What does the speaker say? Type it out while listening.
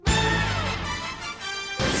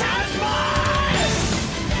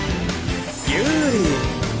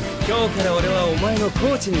から俺はお前のコ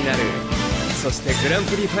ーチになる。そしてグラン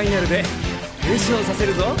プリファイナルで優勝させ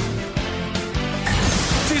るぞ。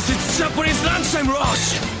 This is Japanese lunchtime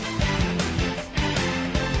rush!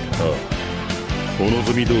 お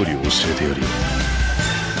望み通り教えてやるよ。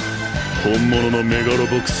本物のメガロ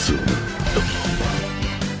ボックスをな。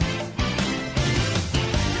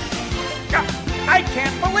I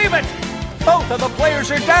can't believe it! Both of the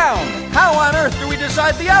players are down! How on earth do we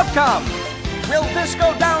decide the outcome? Will this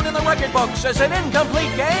go down in the record books as an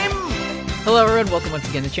incomplete game? Hello, everyone. Welcome once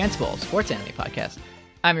again to Chance Ball, sports anime podcast.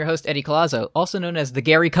 I'm your host, Eddie Colazzo, also known as the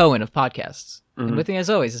Gary Cohen of podcasts. And with me, as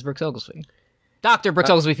always, is Brooks Oglesby. Dr. Brooks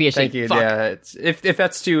Oglesby, PhD. Thank you. Fuck. Yeah,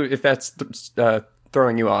 if that's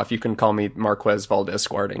throwing you off, you can call me Marquez Valdez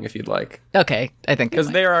Squarting if you'd like. Okay, I think. Because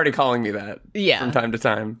they're already calling me that from time to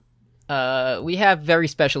time. We have very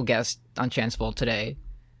special guest on Chance Ball today.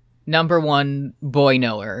 Number one boy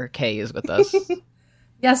knower, Kay, is with us.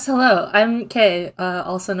 Yes, hello. I'm Kay,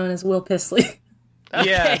 also known as Will Pisley.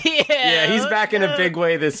 Yeah, he's back in a big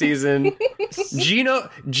way this season.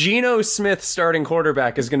 Geno Smith, starting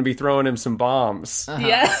quarterback, is going to be throwing him some bombs.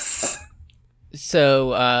 Yes.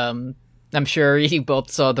 So, I'm sure you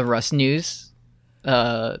both saw the Russ news,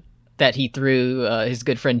 that he threw his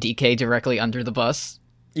good friend DK directly under the bus.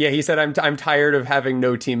 Yeah, he said, I'm tired of having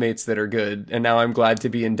no teammates that are good, and now I'm glad to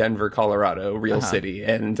be in Denver, Colorado, real city,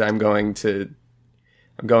 and I'm going to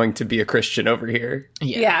be a Christian over here.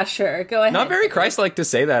 Yeah, sure. Go ahead. Not very Christ-like to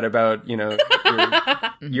say that about, your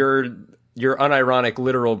unironic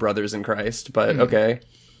literal brothers in Christ, but okay.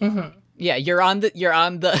 Mm-hmm. Yeah, you're on the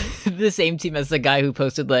the same team as the guy who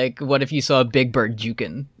posted, like, what if you saw a Big Bird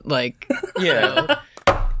juking? Like, yeah.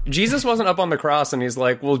 Jesus wasn't up on the cross and he's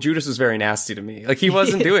like, well, Judas was very nasty to me. Like, he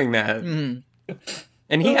wasn't doing that. Mm-hmm.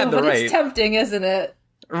 And he had the right. It's tempting, isn't it?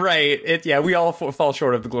 Right. We all fall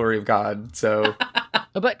short of the glory of God, so.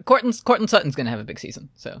 But Cortland Sutton's going to have a big season,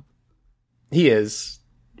 so. He is.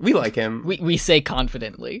 We like him. We say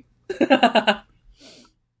confidently.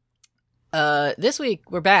 This week,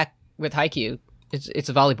 we're back with Haikyuu. It's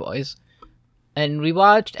a Volley Boys. And we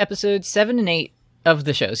watched episodes 7 and 8 of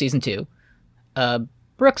the show, season 2.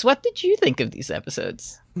 Brooks, what did you think of these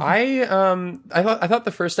episodes? I thought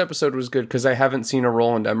the first episode was good because I haven't seen a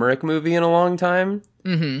Roland Emmerich movie in a long time.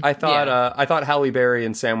 Mm-hmm. I thought Halle Berry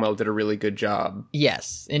and Samwell did a really good job.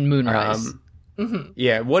 Yes, in Moonrise.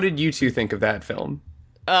 Yeah, what did you two think of that film?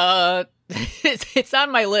 It's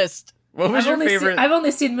on my list. What was your favorite? I've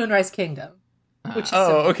only seen Moonrise Kingdom. Which is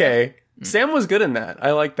okay. Sam was good in that.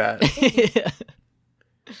 I like that.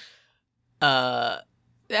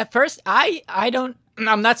 At first,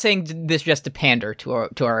 I'm not saying this just to pander to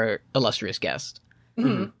our illustrious guest.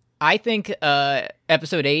 Mm-hmm. I think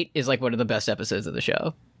episode 8 is like one of the best episodes of the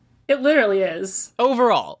show. It literally is.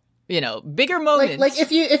 Overall, bigger moments. Like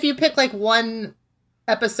if you pick like one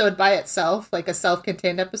episode by itself, like a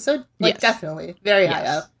self-contained episode, like yes. Definitely very high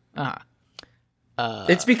up.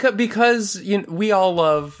 It's because we all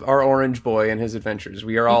love our Orange Boy and his adventures.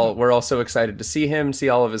 We're all so excited to see him, see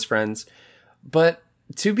all of his friends. But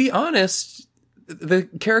to be honest, the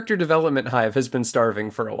character development hive has been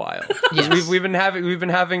starving for a while. Yes.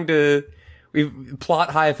 Plot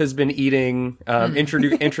hive has been eating,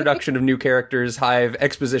 introduction of new characters hive,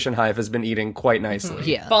 exposition hive has been eating quite nicely.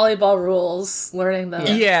 Yeah. Volleyball rules, learning them.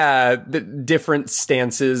 Yeah, the different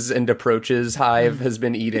stances and approaches hive has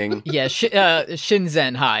been eating. Yeah,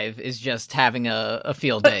 Shinzen Hive is just having a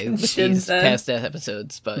field day with these past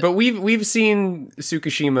episodes. But we've seen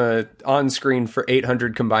Tsukishima on screen for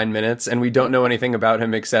 800 combined minutes, and we don't know anything about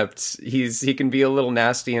him except he can be a little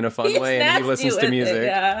nasty in a fun way, and he listens to music.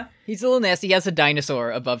 Yeah. He's a little nasty. He has a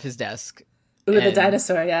dinosaur above his desk. Ooh, the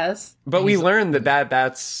dinosaur, yes. But we learned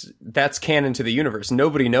that's canon to the universe.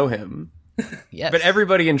 Nobody know him. Yes. But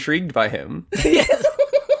everybody intrigued by him. Yes.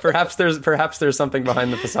 Perhaps there's something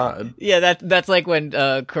behind the facade. Yeah, that's like when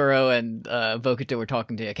Kuro and Bokuto were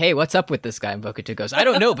talking to, like, hey, what's up with this guy? And Bokuto goes, I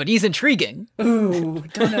don't know, but he's intriguing. Ooh,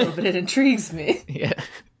 don't know, but it intrigues me. Yeah.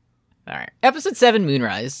 All right. Episode 7,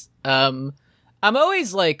 Moonrise. I'm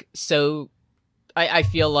always like I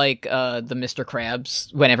feel like the Mr.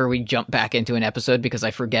 Krabs whenever we jump back into an episode because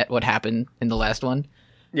I forget what happened in the last one.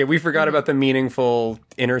 Yeah, we forgot about the meaningful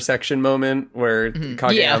intersection moment where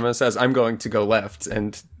Kageyama says, I'm going to go left,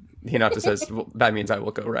 and Hinata says, well, that means I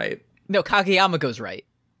will go right. No, Kageyama goes right.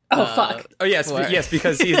 Oh, fuck. Oh, yes,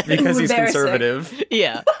 because he's conservative.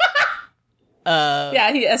 Yeah.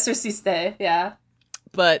 Yeah, he exorciste, yeah.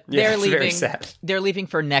 But Yeah, they're it's very leaving. sad. They're leaving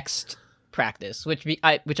for next practice, which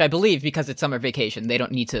I believe because it's summer vacation, they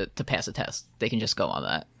don't need to pass a test. They can just go on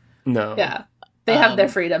that. No. Yeah. They have their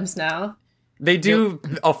freedoms now. They do.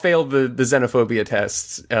 I'll fail the xenophobia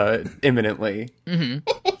tests imminently.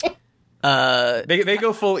 They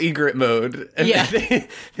go full egret mode, and Yeah.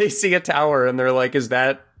 they see a tower, and they're like, "Is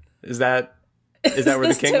that where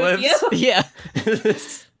the king lives?" Yeah.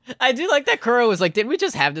 I do like that Kuro was like, didn't we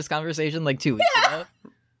just have this conversation like 2 weeks ago?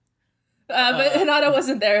 But Hinata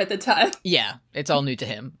wasn't there at the time. Yeah, it's all new to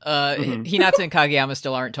him. Hinata and Kageyama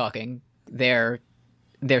still aren't talking. They're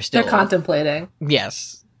still... They're contemplating.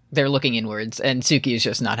 Yes, they're looking inwards, and Suki is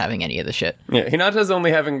just not having any of the shit. Yeah, Hinata's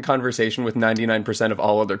only having a conversation with 99% of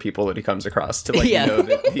all other people that he comes across to let you know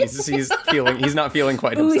that he's not feeling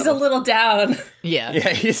quite himself. Ooh, he's a little down. Yeah.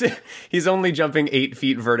 Yeah, he's only jumping 8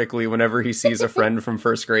 feet vertically whenever he sees a friend from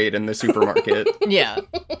first grade in the supermarket. Yeah.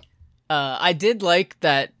 I did like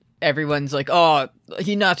that everyone's like, oh,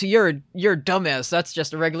 Hinata, you're a dumbass. That's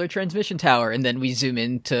just a regular transmission tower. And then we zoom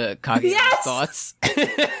into Kageyama's thoughts.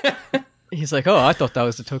 He's like, oh, I thought that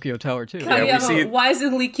was the Tokyo Tower, too. Kageyama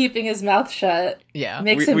wisely keeping his mouth shut. Yeah.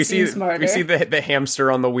 Makes him seem smarter. We see the hamster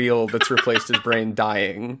on the wheel that's replaced his brain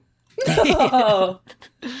dying. Oh,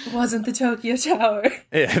 it wasn't the Tokyo Tower.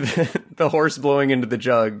 Yeah, the horse blowing into the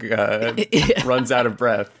jug runs out of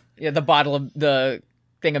breath. Yeah, the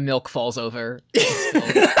thing of milk falls over.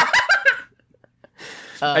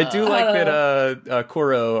 I do like that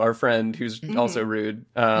Kuro, our friend, who's also rude,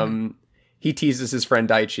 he teases his friend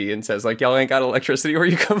Daichi and says, like, y'all ain't got electricity where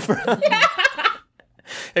you come from.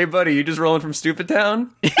 Hey, buddy, you just rolling from Stupid Town?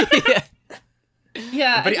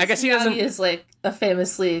 Yeah, But I guess he doesn't... is like a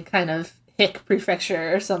famously kind of hick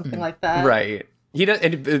prefecture or something like that. Right. He does,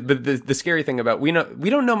 but the scary thing about we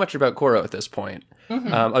don't know much about Kuro at this point,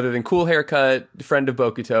 other than cool haircut, friend of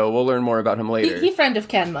Bokuto. We'll learn more about him later. He friend of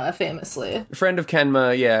Kenma, famously. Friend of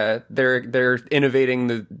Kenma, yeah. They're innovating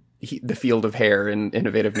the field of hair in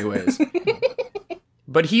innovative new ways.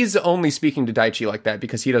 But he's only speaking to Daichi like that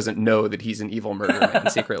because he doesn't know that he's an evil murder man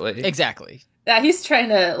secretly. Exactly. Yeah, he's trying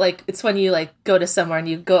to, like, it's when you, like, go to somewhere and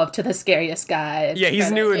you go up to the scariest guy. And Yeah,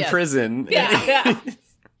 he's new in prison. Yeah.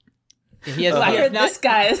 He has, I heard this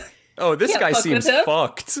guy is... Oh, this Can't guy fuck seems with him.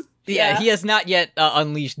 fucked. Yeah, he has not yet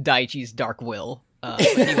unleashed Daichi's dark will, but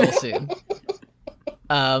he will soon.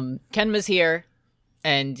 Kenma's here,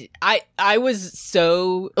 and I was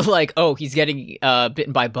so like, oh, he's getting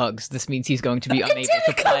bitten by bugs. This means he's going to be unable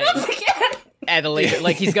to play at a later.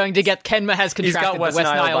 Like he's going to get Kenma has contracted the West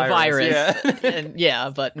Nile virus.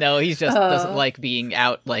 Yeah. But no, he just doesn't like being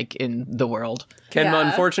out like in the world. Kenma,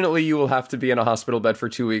 unfortunately, you will have to be in a hospital bed for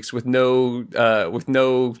 2 weeks with no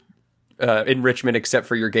enrichment except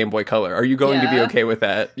for your Game Boy Color. Are you going to be okay with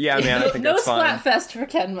that? Yeah, man, I think no that's fine. Splatfest for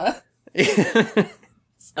Kenma.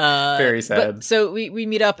 Very sad. But, so we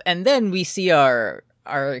meet up, and then we see our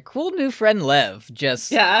cool new friend Lev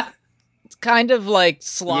just kind of like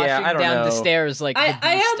sloshing down the stairs like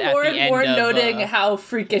I am more and more noting how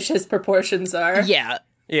freakish his proportions are. Yeah.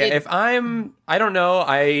 Yeah, if I'm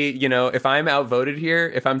outvoted here,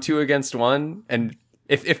 if I'm 2 against 1, and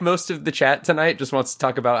if most of the chat tonight just wants to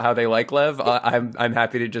talk about how they like Lev, I'm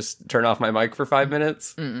happy to just turn off my mic for 5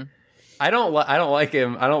 minutes. Mm. I don't like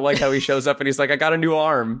him. I don't like how he shows up and he's like, I got a new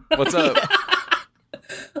arm. What's up?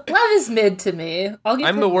 Lev is mid to me.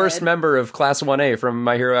 I'm the worst member of Class 1A from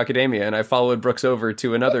My Hero Academia, and I followed Brooks over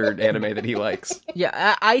to another anime that he likes.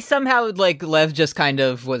 Yeah, I somehow, like, Lev just kind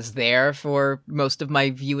of was there for most of my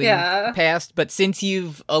viewing past, but since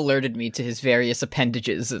you've alerted me to his various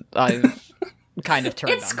appendages, I've kind of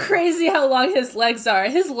turned It's on crazy how long his legs are.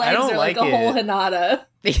 His legs are like a whole Hinata.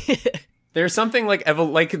 There's something like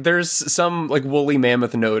there's some like woolly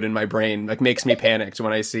mammoth node in my brain like makes me panicked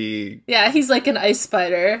when I see. Yeah, he's like an ice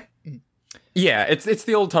spider. Yeah, it's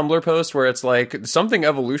the old Tumblr post where it's like something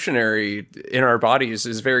evolutionary in our bodies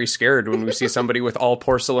is very scared when we see somebody with all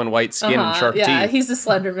porcelain white skin and sharp teeth. Yeah, he's a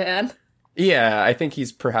Slender Man. Yeah, I think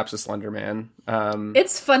he's perhaps a Slender Man.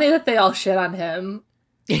 It's funny that they all shit on him.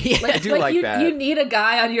 I do like that. You need a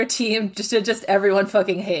guy on your team just everyone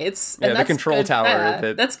fucking hates. Yeah, and the control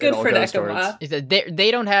tower. That's good for Nekoma.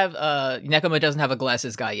 They don't have Nekoma doesn't have a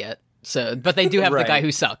glasses guy yet. So, but they do have the guy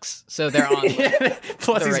who sucks. So they're on.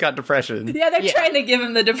 Plus, he's got depression. Yeah, they're trying to give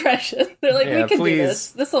him the depression. They're like, we can do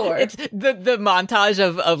this. This will work. It's the montage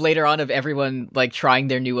of later on of everyone like trying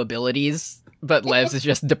their new abilities, but Lev's is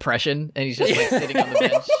just depression, and he's just like sitting on the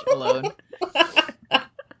bench alone.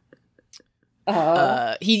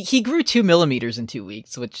 He grew 2 millimeters in 2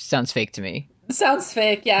 weeks, which sounds fake to me. Sounds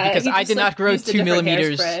fake, yeah. Because I did not grow 2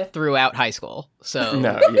 millimeters throughout high school, so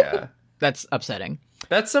no, yeah, that's upsetting.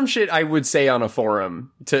 That's some shit I would say on a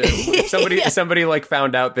forum to if somebody like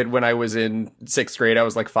found out that when I was in 6th grade I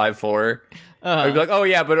was like 5'4". I'd be like, oh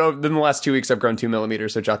yeah, but in the last 2 weeks I've grown 2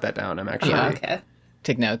 millimeters, so jot that down. I'm actually okay.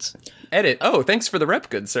 Take notes. Edit. Oh, thanks for the rep,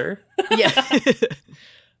 good sir. Yeah.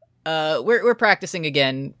 We're practicing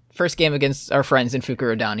again. First game against our friends in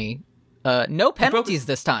Fukurodani. No penalties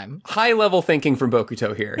this time. High level thinking from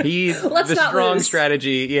Bokuto here. Let's the not strong lose.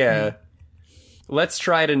 strategy. Yeah. Let's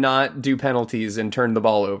try to not do penalties and turn the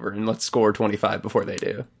ball over, and let's score 25 before they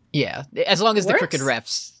do. Yeah, as long as the Works. crooked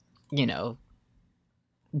refs,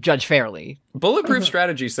 judge fairly. Bulletproof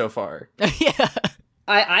strategy so far. Yeah,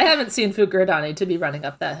 I haven't seen Fukurodani to be running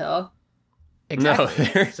up that hill. exactly.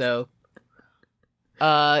 No, there. So,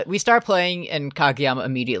 we start playing, and Kageyama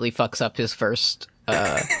immediately fucks up his first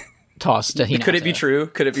toss to Hinata. Could it be true?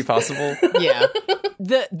 Could it be possible? Yeah.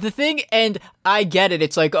 The thing, and I get it.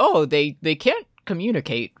 It's like, oh, they can't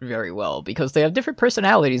communicate very well because they have different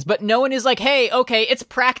personalities, but no one is like, hey, okay, it's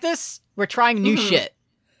practice. We're trying new shit.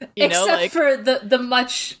 Except for the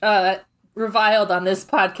much reviled on this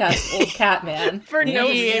podcast, old cat man. for no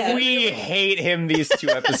reason. we hate him these 2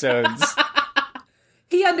 episodes.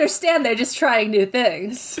 He understand they're just trying new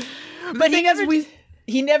things. But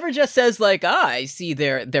he never just says like, I see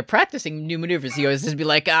they're practicing new maneuvers. He always just be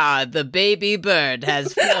like, the baby bird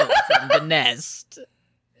has flown from the nest.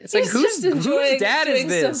 It's like, He's whose just enjoying dad is doing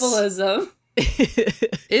this? symbolism.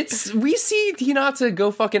 We see Hinata go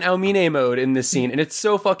fucking Aomine mode in this scene, and it's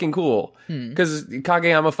so fucking cool because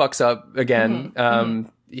Kageyama fucks up again.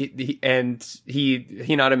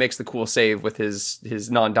 Hinata makes the cool save with his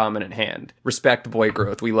non-dominant hand. Respect boy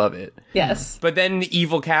growth, we love it. Yes. But then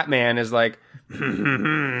evil Catman is like,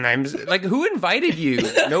 I'm like, who invited you?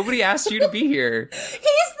 Nobody asked you to be here.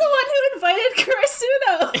 He's the one who invited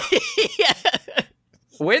Kurasuno. Yeah.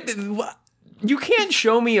 You can't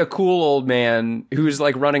show me a cool old man who's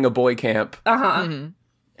like running a boy camp. And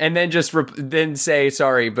then just then say,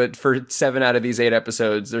 sorry, but for 7 out of these 8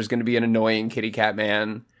 episodes, there's going to be an annoying kitty cat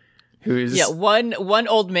man who's... Yeah, one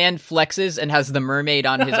old man flexes and has the mermaid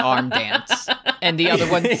on his arm dance, and the other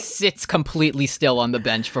one sits completely still on the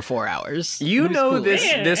bench for 4 hours. You Who's know cool?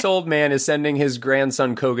 this old man is sending his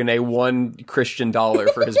grandson Kogane $1 Christian dollar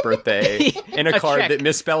for his birthday in a card check. that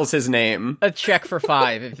misspells his name. A check for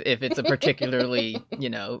 5 if it's a particularly,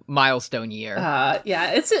 milestone year.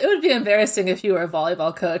 Yeah, it would be embarrassing if you were a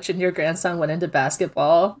volleyball coach and your grandson went into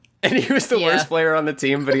basketball. And he was the worst player on the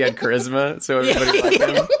team, but he had charisma, so everybody liked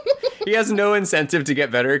him. He has no incentive to get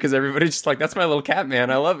better because everybody's just like, that's my little cat man.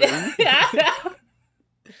 I love him.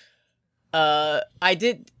 I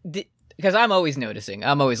did because I'm always noticing.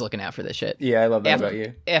 I'm always looking out for this shit. Yeah, I love that about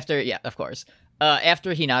you. Of course.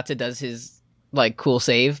 After Hinata does his cool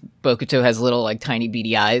save, Bokuto has little tiny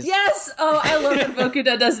beady eyes. Yes! Oh, I love when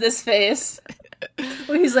Bokuto does this face.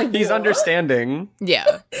 When he's like, He's "What?" understanding.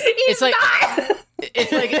 Yeah. He's not!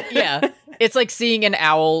 It's like seeing an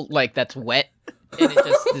owl that's wet, and it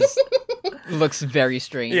just looks very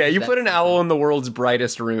strange. Yeah, you put an owl in the world's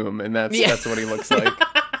brightest room, and that's what he looks like.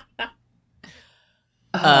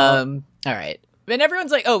 All right. And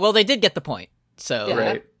everyone's like, oh, well, they did get the point. So, Yeah.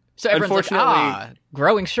 Right. so everyone's like,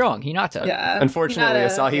 growing strong, Hinata. Yeah. Unfortunately,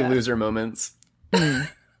 Hinata, Asahi loser moments.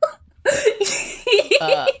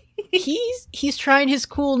 He's trying his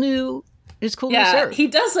cool new serve. He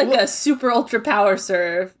does a super ultra power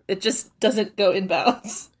serve. It just doesn't go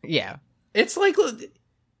inbounds. Yeah. It's like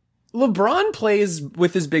LeBron plays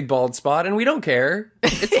with his big bald spot, and we don't care.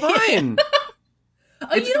 It's fine.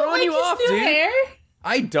 It's you don't throwing you his off, new dude. Hair?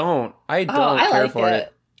 I don't I care like for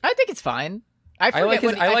it. I think it's fine. I like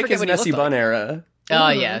his what he messy looked bun like. era. Oh,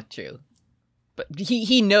 yeah, true. But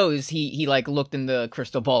he knows he looked in the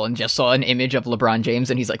crystal ball and just saw an image of LeBron James,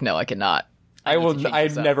 and he's like, no, I cannot.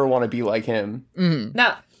 I'd never want to be like him.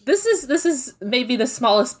 Now, this is maybe the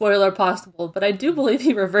smallest spoiler possible, but I do believe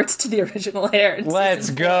he reverts to the original hair. in Let's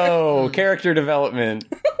season go. Character development.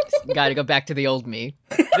 Gotta go back to the old me.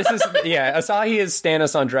 Asahi is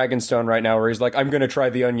Stannis on Dragonstone right now, where he's like, I'm gonna try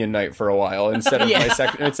the Onion Knight for a while instead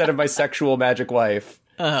of instead of my sexual magic wife.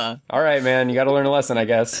 Uh-huh. All right, man, you gotta learn a lesson, I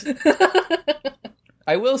guess.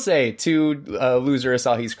 I will say, to loser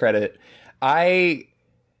Asahi's credit,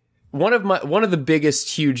 one of the biggest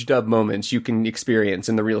huge dub moments you can experience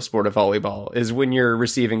in the real sport of volleyball is when you're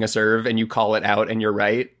receiving a serve and you call it out and you're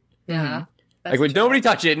right. Yeah. Nobody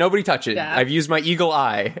touch it. Yeah. I've used my eagle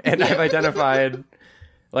eye and I've identified.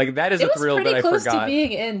 That is a thrill that I It was pretty close forgot. to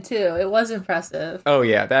being in, too. It was impressive. Oh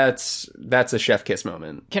yeah, that's a chef kiss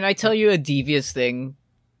moment. Can I tell you a devious thing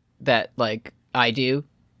that I do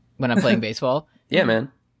when I'm playing baseball? Yeah,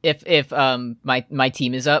 man. If my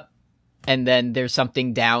team is up and then there's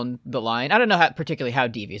something down the line, I don't know particularly how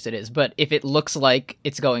devious it is, but if it looks like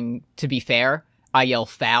it's going to be fair, I yell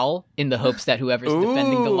foul in the hopes that whoever's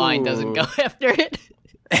defending the line doesn't go after it.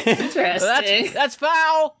 Interesting. That's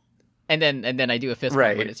foul. and then I do a fist bump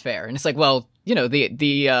Right. when it's fair, and it's like, well,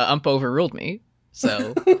 the ump overruled me,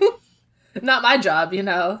 so Not my job, They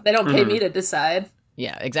don't pay me to decide.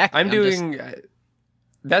 yeah, exactly. I'm doing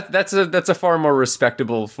that's a far more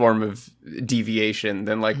respectable form of deviation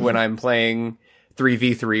than like when I'm playing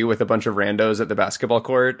 3v3 with a bunch of randos at the basketball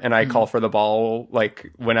court and I call for the ball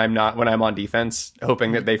like when I'm on defense,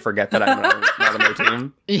 hoping that they forget that I'm not on their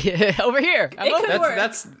team. Yeah, over here. I'm over. could work.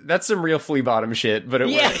 That's some real flea bottom shit, but it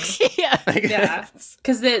Yeah, works. yeah. Like, Yeah,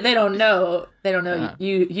 because they don't know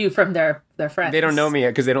you from their friends. they don't know me yet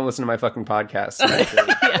because they don't listen to my fucking podcast.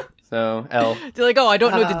 So L. They're like, oh, I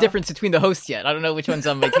don't know the difference between the hosts yet. I don't know which one's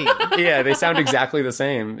on my team. Yeah, they sound exactly the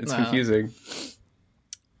same. It's confusing.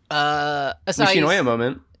 Asai's, Nishinoya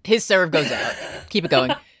moment. his serve goes out. Keep it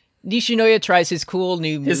going. Nishinoya tries his cool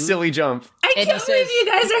new move. His silly jump. I And can't he believe says- you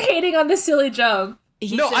guys are hating on the silly jump.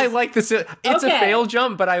 He No, says- I like this. It's a Okay. fail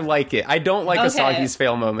jump, but I like it. I don't like Okay. Asahi's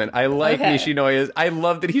fail moment. I like Okay. Nishinoya's. I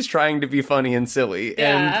love that he's trying to be funny and silly.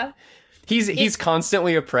 Yeah. And he's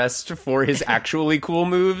constantly oppressed for his actually cool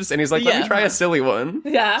moves, and he's like, let Yeah. me try a silly one.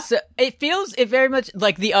 Yeah. So it very much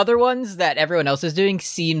like the other ones that everyone else is doing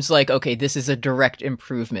seems like, okay, this is a direct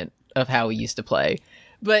improvement of how we used to play.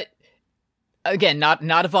 But again, not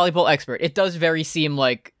a volleyball expert. It does very seem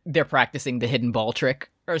like they're practicing the hidden ball trick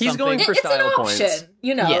or He's something. going for It's an style option, points.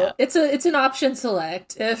 Yeah. It's an option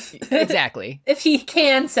select. If Exactly. if he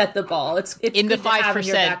can set the ball, it's In the good to have in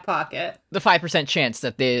your 5%. back pocket. The 5% chance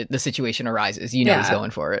that the situation arises, he's Yeah.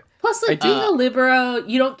 going for it. Plus, like being a libero,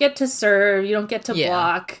 you don't get to serve, you don't get to Yeah.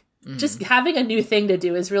 block. Just having a new thing to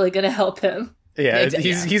do is really going to help him. Yeah, Yeah.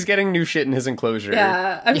 he's getting new shit in his enclosure.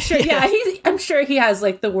 Yeah, I'm sure. Yeah, I'm sure he has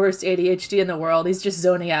like the worst ADHD in the world. He's just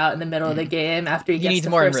zoning out in the middle of the game after he gets needs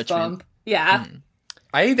the more first enrichment. bump. Yeah,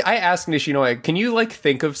 I asked Nishinoya, can you like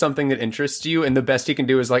think of something that interests you? And the best he can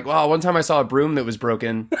do is like, wow, one time I saw a broom that was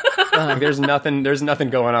broken. Like, there's nothing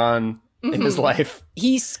going on in his life.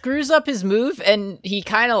 He screws up his move and he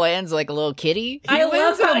kind of lands like a little kitty. I love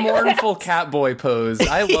Lands in how a he mournful lands. catboy pose.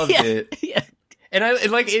 I loved Yeah. it. Yeah. And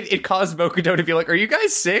it caused Bokuto to be like, are you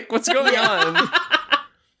guys sick? What's going on?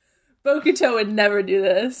 Bokuto would never do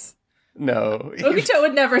this. No. Bokuto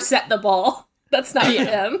would never set the ball. That's not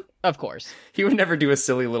him. Of course. He would never do a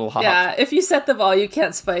silly little hop. Yeah, if you set the ball, you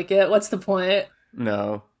can't spike it. What's the point?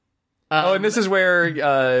 No. Oh, and this is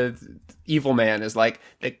where Evil Man is like,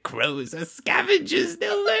 the crows are scavengers.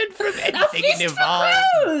 They'll learn from A anything and feast for evolve.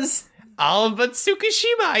 crows! All but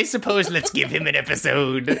Tsukishima, I suppose. Let's give him an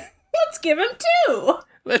episode. Let's give him two.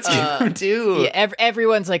 Let's give him two. Yeah,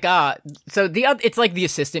 everyone's like, so it's like the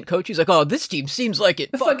assistant coach who's like, oh, this team seems like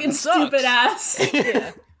it Fucking sucks. stupid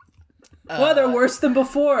ass. Well, they're worse than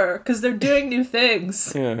before because they're doing new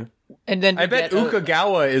things. Yeah. And then I bet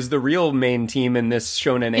Ukagawa is the real main team in this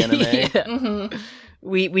shonen anime. Yeah.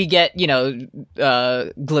 We get,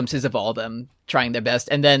 glimpses of all of them trying their best,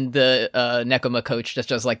 and then the Nekoma coach just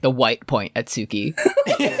does like the white point at Suki.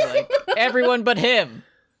 Like, everyone but him.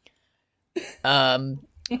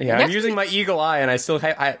 Yeah, I'm using my eagle eye, and I still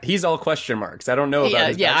he's all question marks. I don't know about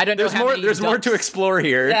his ducks. I don't know There's how more. many There's more to ducks- explore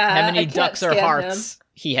here. Yeah, How I many can't ducks or stand hearts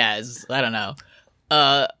he has? I don't know.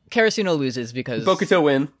 Karasuno loses because Bokuto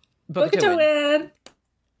win. Bokuto win.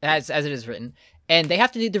 as it is written, and they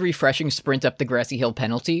have to do the refreshing sprint up the grassy hill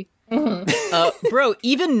penalty. Bro,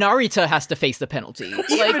 even Narita has to face the penalty.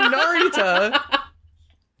 Even Narita.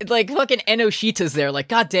 Like fucking Enoshita's there. Like,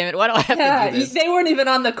 god damn it, why do I have Yeah, to do this? they weren't even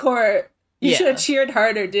on the court. You Yeah. should have cheered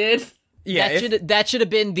harder, dude. Yeah, That should have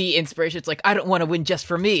been the inspiration. It's like, I don't want to win just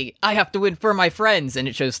for me. I have to win for my friends. And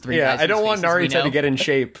it shows three yeah. guys. I don't want Narita to get in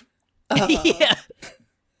shape. Yeah.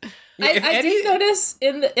 I did notice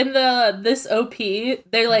in this OP,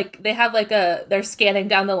 they have they're scanning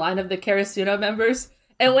down the line of the Karasuno members,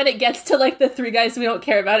 and when it gets to like the three guys we don't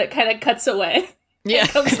care about, it kind of cuts away. Yeah.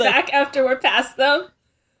 Comes back after we're past them.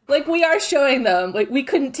 Like, we are showing them. Like, we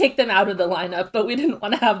couldn't take them out of the lineup, but we didn't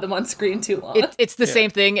want to have them on screen too long. It's the same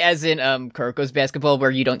thing as in Kuroko's basketball,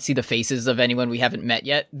 where you don't see the faces of anyone we haven't met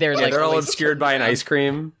yet. They're like They're all always- obscured by an ice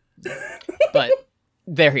cream. but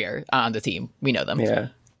they're here on the team. We know them. Yeah.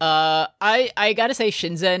 I gotta say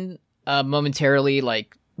Shinzen momentarily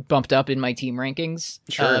like bumped up in my team rankings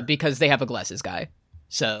Sure. because they have a glasses guy.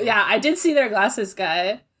 So Yeah, I did see their glasses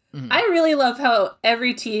guy. I really love how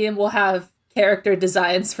every team will have character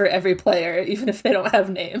designs for every player, even if they don't have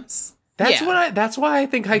names. That's Yeah. that's why I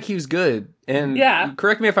think Haikyuu's good. And Yeah.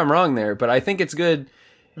 correct me if I'm wrong there, but I think it's good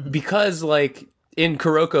because like in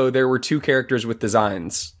Kuroko there were two characters with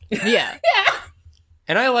designs. yeah.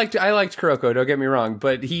 And I liked Kuroko, don't get me wrong,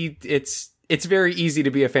 but it's very easy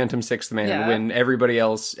to be a Phantom Sixth Man Yeah. when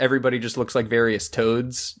everybody just looks like various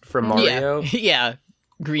toads from Mario. Yeah.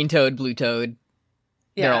 Green Toad, Blue Toad.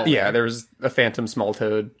 Yeah. Yeah, there was a Phantom Small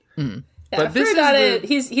Toad. Yeah, But this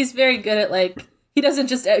is he's very good at like he doesn't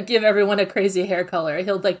just give everyone a crazy hair color.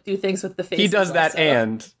 He'll like do things with the face. he does that,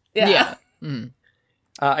 and yeah.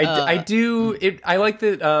 I do it. I like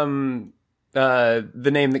that.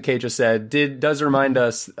 The name that Kay just said does remind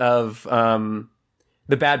us of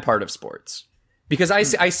the bad part of sports, because I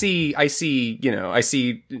see Nishinoya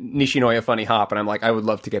funny hop, and I'm like, I would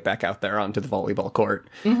love to get back out there onto the volleyball court.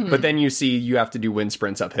 But then you have to do wind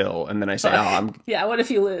sprints uphill, and then I say, yeah. What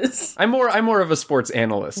if you lose? I'm more of a sports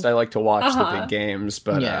analyst. I like to watch the big games,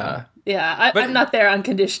 but I'm not there on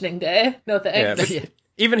conditioning day. No thanks. but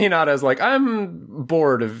even Hinata's like, I'm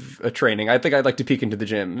bored of a training. I think I'd like to peek into the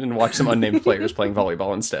gym and watch some unnamed players playing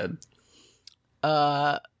volleyball instead.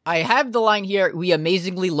 I have the line here, we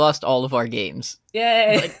amazingly lost all of our games.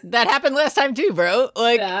 Yay. Like, that happened last time too, bro.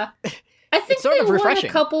 Like, Yeah. I think it's sort they of won refreshing.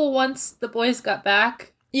 a couple once the boys got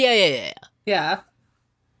back. Yeah. Yeah.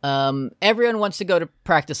 Everyone wants to go to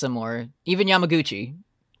practice some more. Even Yamaguchi.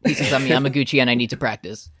 He says, I'm Yamaguchi and I need to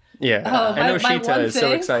practice. Yeah, Oh, I know my Shita one is so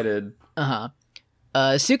thing? excited.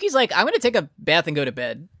 Suki's like, I'm gonna take a bath and go to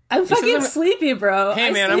bed. I'm fucking isn't- sleepy, bro. Hey,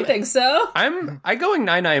 I man, still think so. I going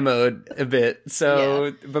 9-9 mode a bit,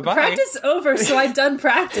 so bye-bye. Practice over, so I've done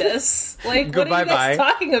practice. Like, what are you guys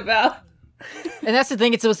talking about? And that's the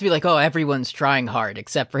thing, it's supposed to be like, oh, everyone's trying hard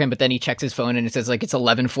except for him, but then he checks his phone and it says like it's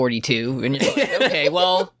 11:42, and you're like, okay,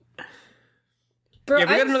 well, Bro, Yeah, we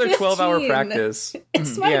got I'm another 12-hour 15. practice.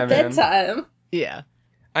 It's my Yeah, man. bedtime. yeah.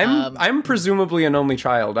 I'm presumably an only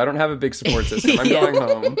child. I don't have a big support system. I'm going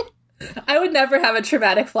home. I would never have a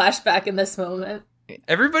traumatic flashback in this moment.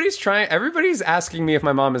 Everybody's asking me if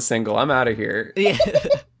my mom is single. I'm out of here. Yeah.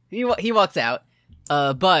 he walks out,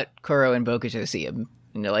 but Kuro and Bokuto see him,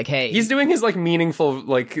 and they're like, hey. He's doing his like meaningful,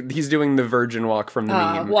 like he's doing the virgin walk from the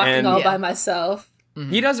meme. Walking and all by myself.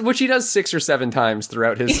 he does 6 or 7 times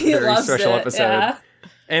throughout his He very loves special it, episode. yeah.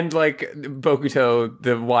 And like Bokuto,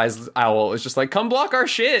 the wise owl, is just like, come block our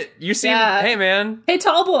shit. You seem, hey man. Hey,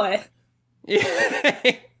 tall boy.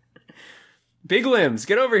 Big limbs,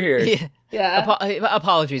 get over here. Yeah.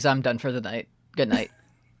 Apologies, I'm done for the night. Good night.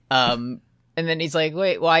 And then he's like,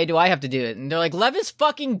 wait, why do I have to do it? And they're like, Lev is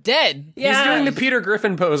fucking dead. Yeah. He's doing the Peter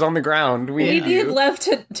Griffin pose on the ground. We We need need you. Lev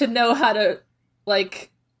to know how to,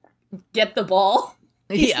 like, get the ball.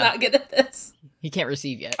 He's not good at this. He can't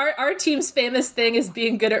receive yet. Our team's famous thing is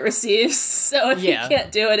being good at receives, so if he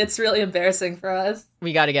can't do it, it's really embarrassing for us.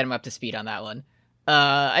 We got to get him up to speed on that one.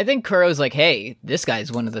 I think Kuro's like, hey, this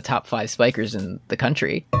guy's one of the top 5 spikers in the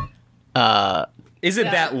country. Is it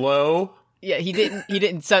that low? Yeah,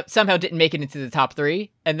 he somehow didn't make it into the top 3.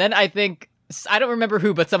 And then I think, I don't remember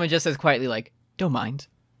who, but someone just says quietly like, don't mind.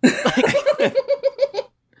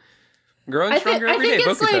 Growing stronger every day,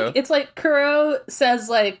 Bokuto. It's like Kuro says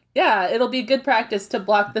like, yeah, it'll be good practice to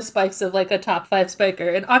block the spikes of like a top 5 spiker,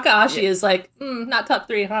 and Akahashi is like, not top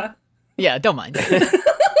 3, huh? Yeah, don't mind.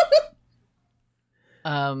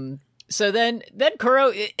 So then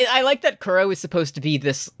Kuro, I like that Kuro is supposed to be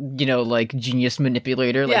this, like genius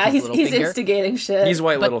manipulator. Like Yeah, his little he's finger. instigating shit. He's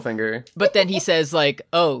white little finger. But then he says like,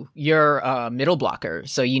 oh, you're a middle blocker,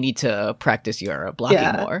 so you need to practice your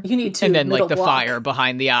blocking more. You need to and then like the block. fire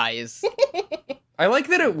behind the eyes. I like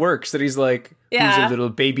that it works, that he's like, who's a little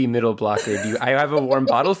baby middle blocker? I have a warm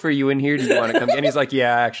bottle for you in here. Do you want to come? And he's like,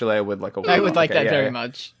 yeah, actually, I would like a warm I would like okay, that yeah. very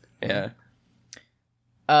much. Yeah.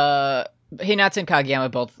 Hinata and Kageyama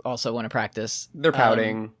both also want to practice. They're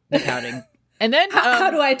pouting. And then How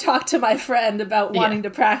do I talk to my friend about wanting to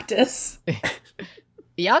practice?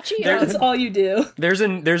 Yachi, That's all you do. There's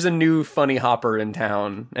a new funny hopper in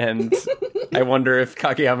town, and I wonder if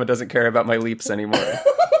Kageyama doesn't care about my leaps anymore.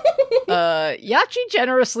 Yachi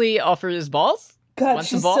generously offers his balls. God, Want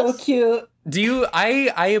some she's balls? so cute.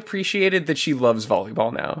 I appreciated that she loves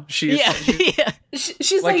volleyball now. She's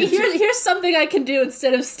She's like, here's something I can do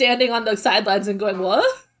instead of standing on the sidelines and going, what?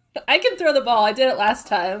 I can throw the ball. I did it last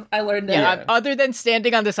time. I learned it. Yeah, other than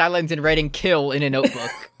standing on the sidelines and writing "kill" in a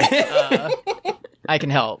notebook, I can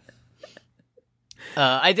help.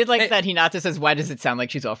 I did like that Hinata says, "Why does it sound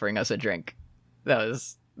like she's offering us a drink?" That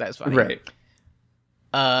was funny. Right.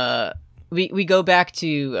 We go back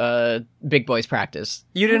to Big Boy's practice.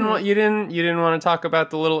 You didn't want to talk about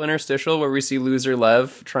the little interstitial where we see loser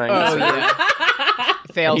Lev trying to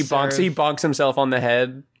Fail. he bonks himself on the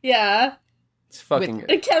head. Yeah. It's fucking.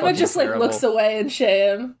 And Kenma fucking just like terrible. looks away in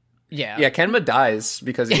shame. Yeah. Yeah, Kenma dies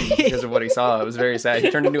because of what he saw. It was very sad.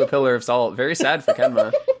 He turned into a pillar of salt. Very sad for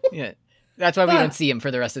Kenma. Yeah. That's why we don't see him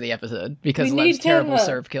for the rest of the episode, because We Lev's need terrible Kenma.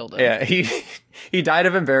 serve killed him. Yeah, he died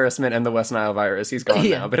of embarrassment and the West Nile virus. He's gone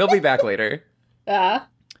now, but he'll be back later. Yeah.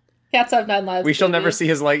 Cats have 9 lives. We shall baby. never see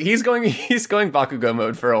his like. He's going Bakugo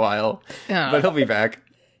mode for a while, but he'll be back.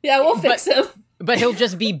 Yeah, we'll fix him. But he'll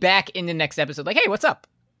just be back in the next episode. Like, hey, what's up?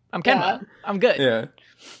 I'm Kenma. Yeah. I'm good. Yeah.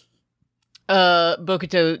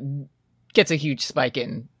 Bokuto gets a huge spike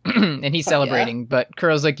in, and he's celebrating. But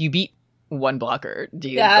Kuro's like, "You beat one blocker,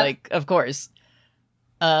 dude." Yeah. Like, of course.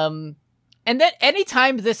 And then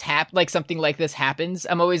anytime this like something like this happens,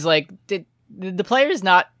 I'm always like, did the players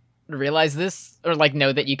not realize this or like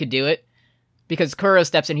know that you could do it? Because Kuro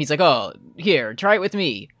steps in, he's like, "Oh, here, try it with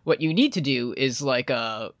me. What you need to do is like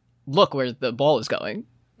look where the ball is going,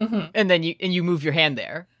 and then you move your hand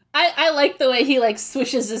there." I like the way he like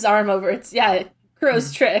swishes his arm over. It's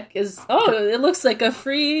Kuro's trick is it looks like a shot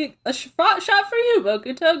for you,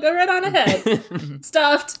 Bokuto. Go right on ahead.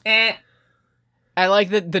 Stuffed. I like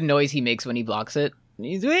the noise he makes when he blocks it.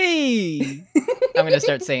 He's wee. I'm gonna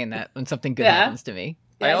start saying that when something good happens to me.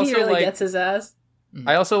 Yeah, he really gets his ass.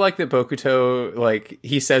 I also like that Bokuto, like,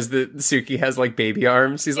 he says that Suki has, like, baby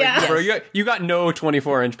arms. He's like, bro, you got no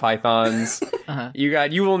 24-inch pythons.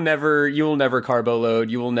 You will never carbo load.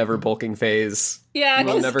 You will never bulking phase. Yeah,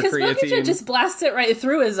 because Bokuto just blasts it right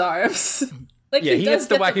through his arms. Like, he hits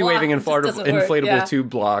the wacky waving inflatable tube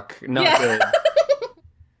block. Not good.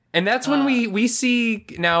 And that's when we see,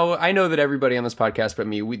 now I know that everybody on this podcast but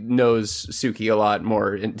me knows Suki a lot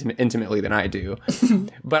more intimately than I do,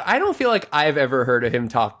 but I don't feel like I've ever heard of him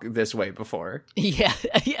talk this way before. Yeah.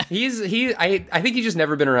 I think he's just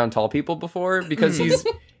never been around tall people before, because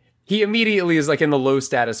he immediately is like in the low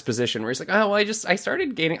status position where he's like, oh, well, I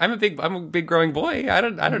started gaining, I'm a big growing boy. I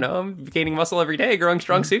don't know. I'm gaining muscle every day, growing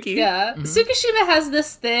strong Suki. Yeah. Tsukishima has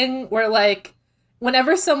this thing where like,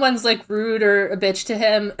 whenever someone's, like, rude or a bitch to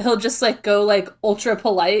him, he'll just, like, go, like, ultra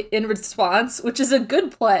polite in response, which is a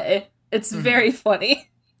good play. It's very funny.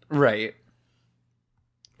 Right.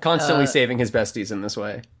 Constantly saving his besties in this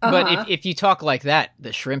way. But if you talk like that,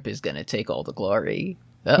 the shrimp is gonna take all the glory.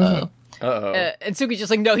 Uh-oh. And Suki's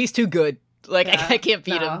just like, no, he's too good. Like, I can't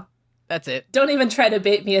beat him. That's it. Don't even try to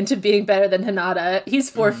bait me into being better than Hinata.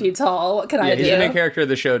 He's 4 feet tall. What can I do? He's the main character of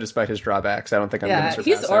the show despite his drawbacks. I don't think I'm going to surpass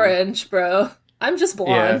him. He's orange, bro. I'm just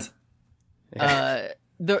blonde.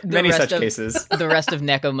 Many such cases. The rest of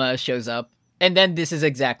Nekoma shows up. And then this is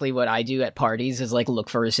exactly what I do at parties, is like look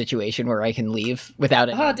for a situation where I can leave without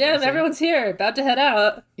it. Oh, damn, everyone's here. About to head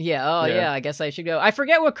out. Yeah, yeah, I guess I should go. I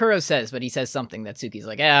forget what Kuro says, but he says something that Suki's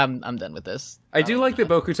like, I'm done with this. I do like that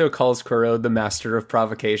Bokuto calls Kuro the master of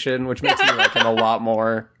provocation, which makes me like him a lot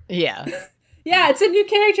more. Yeah. Yeah, it's a new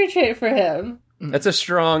character trait for him. That's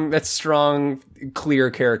strong, clear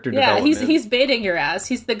character development. Yeah, he's baiting your ass.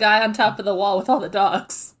 He's the guy on top of the wall with all the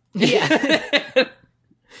dogs. Yeah.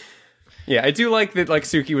 Yeah, I do like that, like,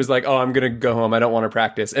 Suki was like, oh, I'm gonna go home, I don't want to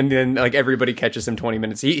practice. And then, like, everybody catches him 20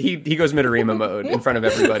 minutes. He goes Midorima mode in front of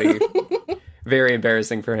everybody. Very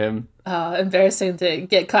embarrassing for him. Embarrassing to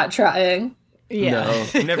get caught trying. Yeah.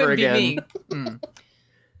 No, never again.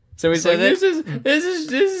 So he's like, this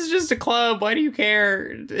is just a club. Why do you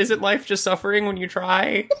care? Isn't life just suffering when you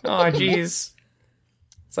try? Oh, jeez.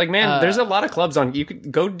 It's like, man, there's a lot of clubs on. You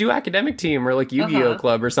could go do academic team or like Yu-Gi-Oh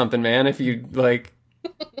club or something, man. If you like,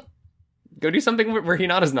 go do something where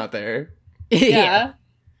Hinata's not there. Yeah.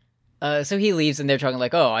 So he leaves and they're talking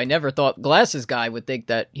like, oh, I never thought Glasses guy would think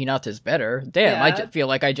that Hinata's better. Damn, I feel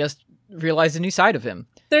like I just realized a new side of him.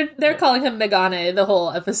 They're calling him Megane the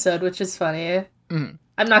whole episode, which is funny.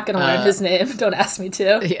 I'm not going to learn his name. Don't ask me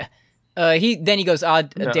to. Yeah. He goes,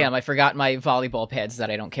 damn, I forgot my volleyball pads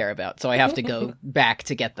that I don't care about, so I have to go back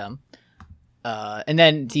to get them. And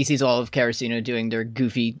then he sees all of Karasuno doing their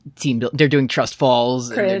goofy team they're doing trust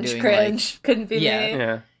falls. Cringe. And they're doing, like, couldn't be me.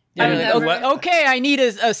 Yeah. Like, okay, I need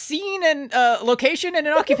a scene and location and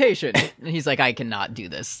an occupation. And he's like, I cannot do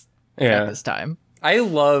this at this time. I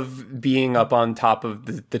love being up on top of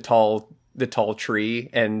the tall tree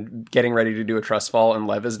and getting ready to do a trust fall, and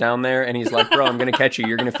Lev is down there and he's like, bro, I'm gonna catch you,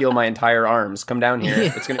 you're gonna feel my entire arms, come down here,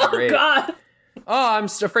 it's gonna be great. God. Oh, I'm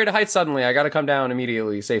afraid of heights suddenly, I gotta come down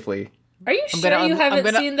immediately safely. Are you sure you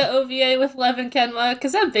haven't seen the OVA with Lev and Kenma?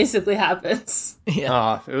 Because that basically happens.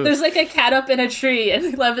 There's like a cat up in a tree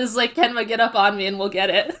and Lev is like, Kenma, get up on me and we'll get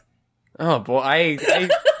it. Oh boy,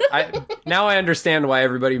 I now I understand why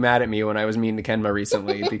everybody mad at me when I was mean to Kenma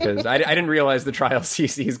recently, because I didn't realize the trials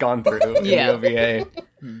he's gone through in the OVA.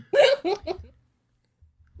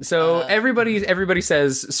 So everybody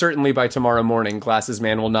says certainly by tomorrow morning, Glasses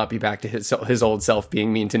Man will not be back to his old self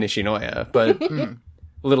being mean to Nishinoya, but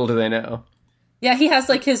little do they know. Yeah, he has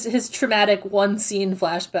like his traumatic one scene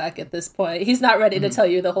flashback at this point. He's not ready to tell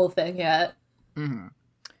you the whole thing yet.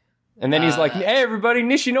 And then he's like, hey, everybody,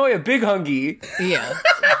 Nishinoya, big hungy. Yeah.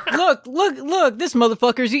 Look, this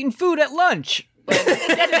motherfucker's eating food at lunch.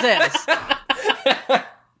 Get his ass.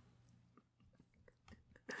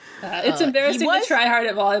 It's embarrassing to try hard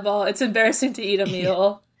at volleyball. It's embarrassing to eat a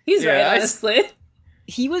meal. He's right, honestly.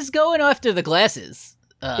 He was going after the glasses.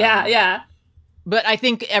 Yeah. But I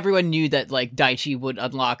think everyone knew that, like, Daichi would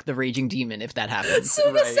unlock the Raging Demon if that happened.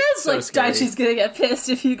 Suga says, so like, scary. Daichi's gonna get pissed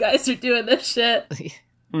if you guys are doing this shit.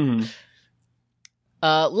 Mm-hmm.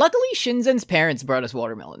 Luckily, Shinzen's parents brought us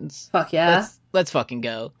watermelons. Fuck yeah. Let's fucking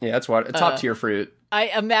go. Yeah, that's what top tier fruit. I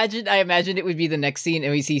imagine it would be the next scene,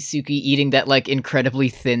 and we see Suki eating that, like, incredibly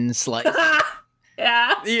thin slice.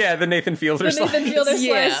 Yeah, the Nathan Fielder slice.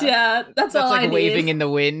 Slice, yeah. That's all like I need. Waving in the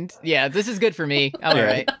wind. Yeah, this is good for me. I'm all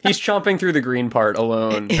right. He's chomping through the green part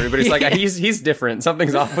alone. Everybody's like, he's different.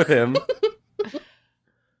 Something's off with him.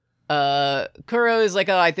 Kuro is like,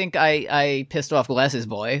 oh, I think I pissed off Glasses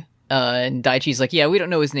Boy. And Daichi's like, yeah, we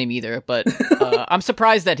don't know his name either, but I'm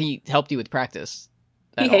surprised that he helped you with practice.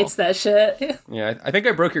 He hates that shit. Yeah, I think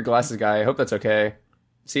I broke your glasses, guy. I hope that's okay.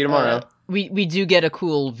 See you tomorrow. We do get a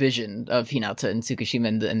cool vision of Hinata and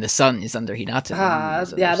Tsukushima, and the sun is under Hinata.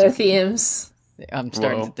 So yeah, their themes. I'm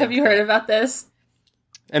starting to Have you heard about this?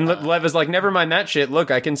 And Lev is like, never mind that shit.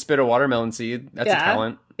 Look, I can spit a watermelon seed. That's a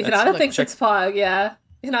talent. Hinata thinks it's Pog, yeah.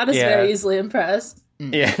 Hinata's very easily impressed.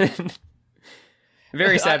 Yeah.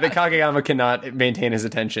 Very sad that Kageyama cannot maintain his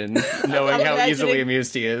attention, knowing how easily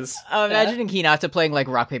amused he is. I'm imagining Hinata playing like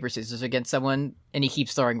rock, paper, scissors against someone, and he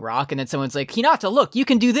keeps throwing rock, and then someone's like, Hinata, look, you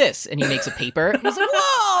can do this! And he makes a paper, and he's like,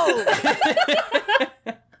 whoa!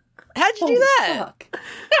 How'd you do that? Fuck.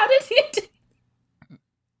 How did he do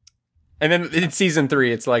And then in season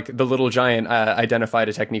 3, it's like the little giant identified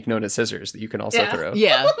a technique known as scissors that you can also throw.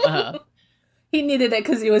 Yeah. He needed it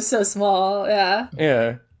because he was so small, yeah.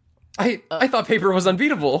 Yeah. I thought paper was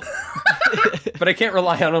unbeatable, but I can't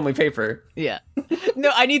rely on only paper. Yeah.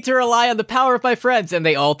 No, I need to rely on the power of my friends, and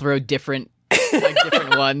they all throw different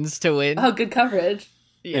ones to win. Oh, good coverage.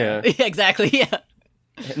 Yeah. Exactly, yeah.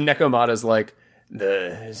 Nekomata's like,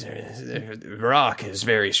 the rock is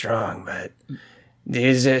very strong, but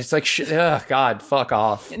it's like, oh, God, fuck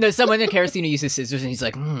off. No, someone in Karasuno uses scissors, and he's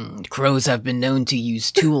like, crows have been known to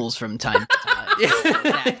use tools from time to time. They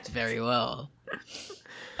act very well.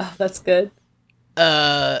 Oh, that's good.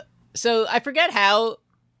 So I forget how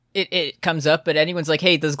it comes up, but anyone's like,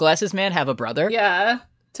 hey, does Glasses Man have a brother? Yeah.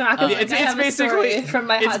 It's basically from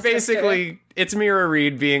my hot sister. It's Mira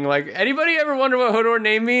Reed being like, anybody ever wonder what Hodor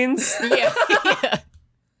name means? Yeah.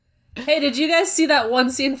 Hey, did you guys see that one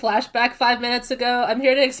scene flashback 5 minutes ago? I'm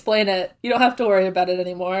here to explain it. You don't have to worry about it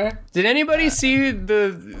anymore. Did anybody see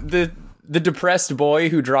the depressed boy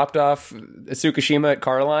who dropped off Tsukushima at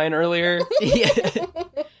Carline earlier? Yeah.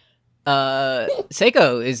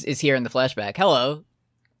 Seiko is here in the flashback. Hello.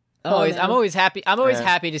 I'm always happy. I'm always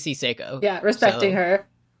happy to see Seiko. Yeah, respecting her.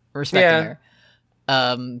 Respecting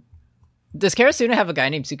her. Does Karasuno have a guy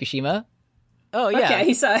named Tsukushima? Oh yeah. Okay,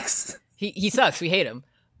 he sucks. He sucks. We hate him.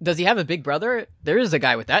 Does he have a big brother? There is a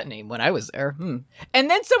guy with that name when I was there. And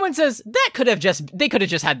then someone says they could have just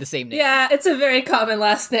had the same name. Yeah, it's a very common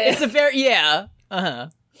last name. It's a very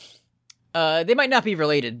they might not be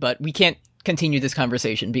related, but we can't continue this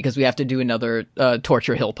conversation because we have to do another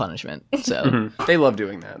Torture Hill punishment. So They love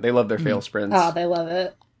doing that. They love their fail sprints. Oh, they love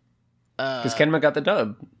it. Because Kenma got the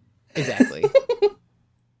dub. Exactly.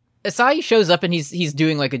 Asahi shows up and he's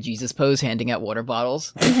doing like a Jesus pose, handing out water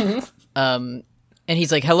bottles. And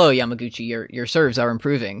he's like, hello, Yamaguchi, your serves are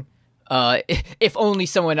improving. If only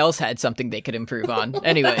someone else had something they could improve on.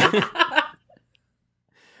 Anyway.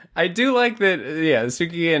 I do like that,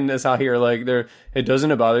 Suki and Asahi are like, it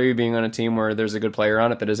doesn't bother you being on a team where there's a good player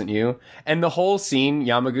on it that isn't you. And the whole scene,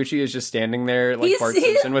 Yamaguchi is just standing there like Bart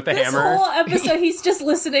Simpson with the hammer. This whole episode, he's just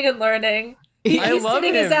listening and learning. He's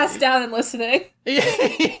sitting his ass down and listening.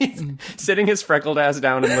 He's sitting his freckled ass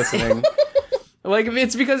down and listening. Like,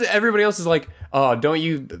 it's because everybody else is like, oh, don't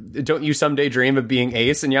you someday dream of being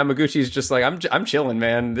ace? And Yamaguchi's just like, I'm chilling,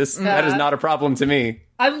 man. That is not a problem to me.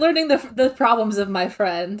 I'm learning the problems of my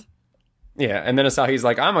friend. Yeah, and then Asahi's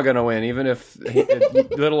like, I'm gonna win, even if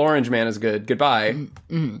Little Orange Man is good. Goodbye.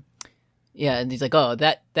 Mm-hmm. Yeah, and he's like, oh,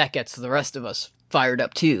 that gets the rest of us fired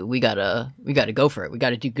up too. We gotta go for it. We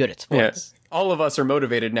gotta do good at sports. Yeah. All of us are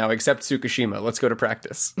motivated now, except Tsukushima. Let's go to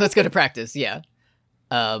practice. Yeah.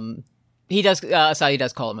 Asahi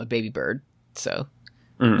does call him a baby bird, so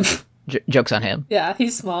joke's on him. Yeah,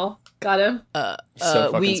 he's small. Got him.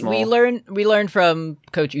 So fucking small. We learn from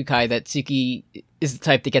Coach Ukai that Tsuki is the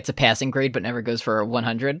type that gets a passing grade but never goes for a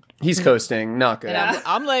 100. He's coasting, not good. And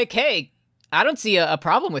I'm like, hey, I don't see a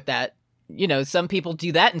problem with that. you know, some people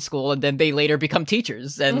do that in school and then they later become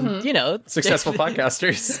teachers and, you know. Successful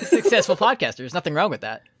podcasters. Successful podcasters. Nothing wrong with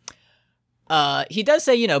that. He does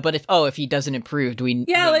say, you know, but if he doesn't improve,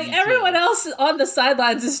 everyone else on the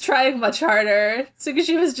sidelines is trying much harder.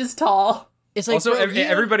 Tsukishima's just tall. It's like, also,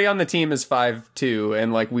 everybody on the team is 5'2",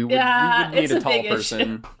 and like we would need a tall person.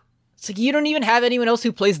 Issue. It's like you don't even have anyone else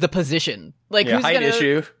who plays the position. Like, who's height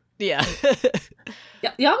issue. Yeah.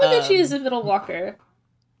 Yamaguchi is a middle walker.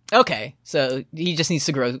 Okay, so he just needs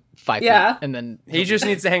to grow 5 feet, and then he just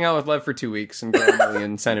needs to hang out with Lev for 2 weeks and grow 1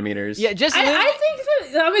 million centimeters. Yeah, just I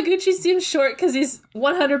think that Yamaguchi seems short because he's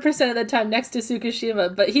 100% of the time next to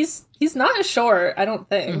Tsukishima, but he's not short. I don't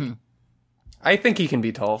think. Mm-hmm. I think he can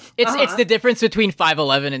be tall. It's the difference between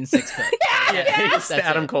 5'11" and 6 foot. It's the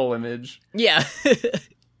Adam Cole image. Yeah.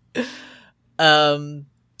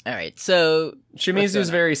 All right, so Shimizu's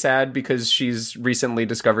very sad because she's recently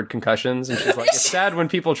discovered concussions, and she's like, it's sad when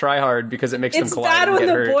people try hard because it makes them collide and get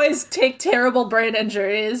hurt. It's bad when the boys take terrible brain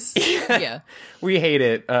injuries. Yeah. We hate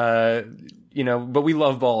it, you know, but we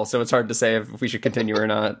love ball, so it's hard to say if we should continue or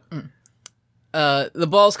not. The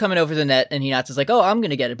ball's coming over the net, and Hinata's like, oh, I'm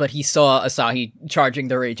gonna get it, but he saw Asahi charging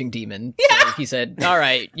the Raging Demon. Yeah! So he said, all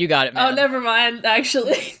right, you got it, man. Oh, never mind,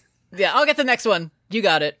 actually. Yeah, I'll get the next one. You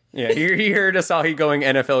got it. Yeah, he heard Asahi going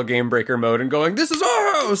NFL game breaker mode and going, this is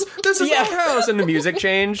our house! This is our house! And the music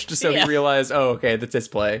changed, so he realized, oh, okay, that's his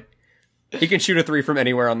play. He can shoot a 3 from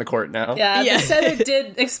anywhere on the court now. Yeah, the center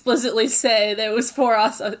did explicitly say that it was for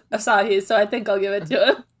Asahi, so I think I'll give it to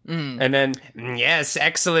him. And then, yes,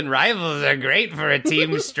 excellent rivals are great for a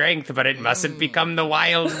team's strength, but it mustn't become the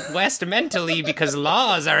Wild West mentally because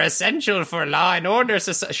laws are essential for law and order.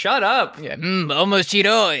 Shut up. Yeah, almost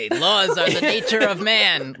Shiroi. Laws are the nature of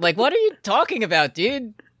man. Like, what are you talking about,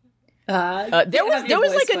 dude? There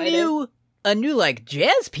was like a new like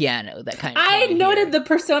jazz piano that kind of. I noted the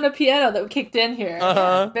Persona piano that kicked in here.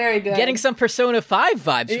 Yeah, very good. Getting some Persona 5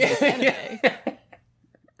 vibes from this anime.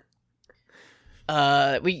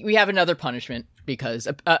 We have another punishment because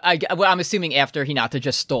I'm assuming after Hinata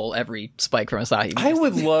just stole every spike from Asahi. I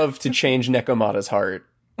would love to change Nekomata's heart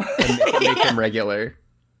and make him regular.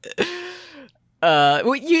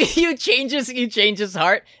 You change his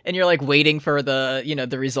heart, and you're like waiting for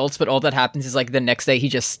the results, but all that happens is like the next day he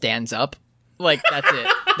just stands up. Like that's it.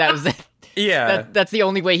 That was it. Yeah, that's the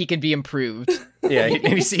only way he can be improved. Yeah,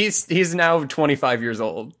 he's now 25 years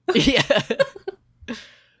old. Yeah.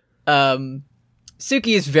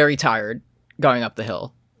 Suki is very tired going up the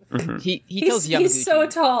hill. Mm-hmm. He tells Yamaguchi. He's so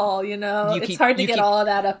tall, you know. It's hard to get all of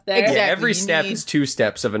that up there. Exactly. Yeah, every step is 2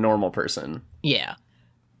 steps of a normal person. Yeah.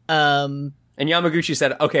 And Yamaguchi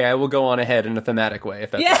said, okay, I will go on ahead in a thematic way,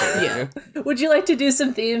 if that's okay with you. Would you like to do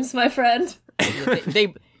some themes, my friend?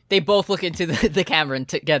 They both look into the camera and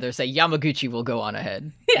together say, Yamaguchi will go on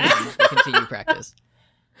ahead. Yeah. And they continue practice.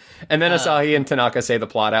 And then Asahi and Tanaka say the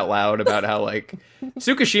plot out loud about how, like,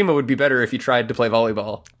 Tsukishima would be better if he tried to play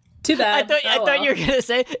volleyball. Too bad. I thought you were going to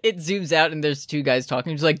say, it zooms out and there's 2 guys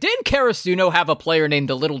talking. He's like, didn't Karasuno have a player named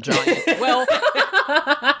the Little Giant? Well...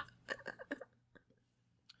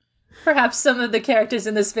 Perhaps some of the characters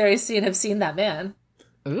in this very scene have seen that man.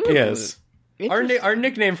 Ooh, yes. Our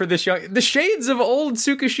nickname for this young... The shades of old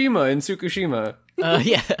Tsukishima in Tsukushima.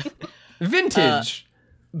 Yeah. Vintage.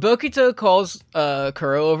 Bokuto calls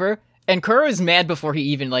Kuro over, and Kuro is mad before he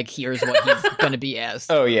even like hears what he's gonna be asked.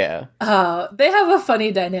 Oh yeah. Oh, they have a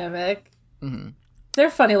funny dynamic. Mm-hmm. They're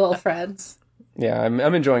funny little friends. Yeah, I'm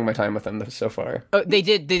enjoying my time with them so far. Oh, they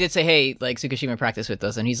did say, hey, like Tsukishima practice with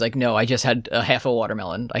us, and he's like, no, I just had half a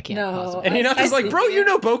watermelon. I can't. No, and Hinata's like, bro, you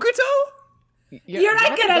know Bokuto? You're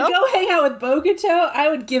not gonna go hang out with Bokuto? I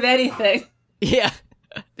would give anything. Yeah.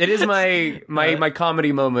 It is my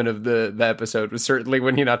comedy moment of the episode was certainly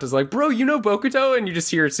when Hinata's like, bro, you know Bokuto? And you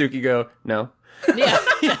just hear Tsuki go, no. Yeah.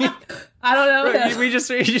 I don't know. Bro, we just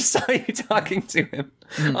saw you talking to him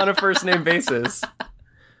on a first name basis.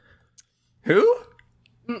 Who?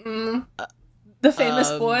 The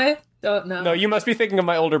famous boy? Don't know. No, you must be thinking of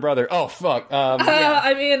my older brother. Oh, fuck. Yeah.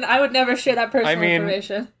 I mean, I would never share that personal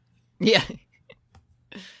information. Yeah.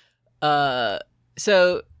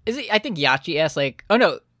 So... Is it? I think Yachi asked, like... Oh,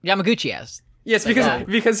 no. Yamaguchi asked. Yes,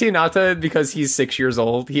 because Hinata, because he's 6 years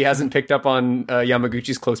old, he hasn't picked up on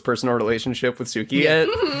Yamaguchi's close personal relationship with Suki yet.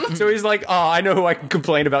 So he's like, oh, I know who I can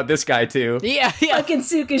complain about this guy to. Yeah. Fucking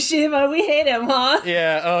Tsukishima, we hate him, huh?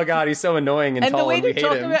 Yeah, oh god, he's so annoying and tall and we hate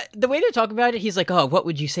him. The way they're talking about it, he's like, oh, what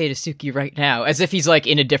would you say to Suki right now? As if he's like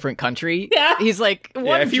in a different country. Yeah. He's like,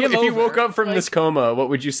 if you woke up from this coma, what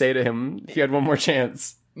would you say to him if you had one more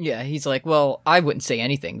chance? Yeah, he's like, well, I wouldn't say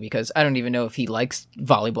anything because I don't even know if he likes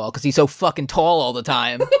volleyball because he's so fucking tall all the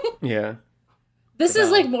time. Yeah. This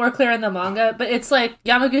is like more clear in the manga, but it's like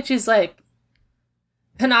Yamaguchi's like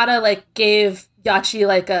Hinata like gave Yachi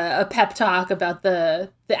like a pep talk about the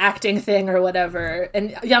acting thing or whatever,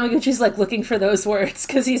 and Yamaguchi's like looking for those words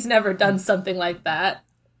because he's never done something like that.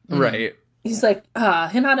 Right. He's like,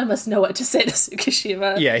 Hinata must know what to say to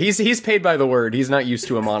Tsukishima. Yeah, he's paid by the word. He's not used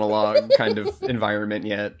to a monologue kind of environment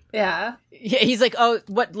yet. Yeah. Yeah, he's like, oh,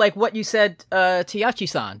 what you said to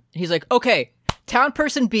Yachi-san. He's like, okay, town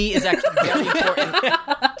person B is actually very important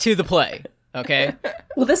to the play. Okay.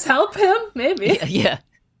 Will this help him? Maybe. Yeah.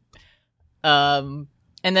 And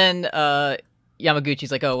then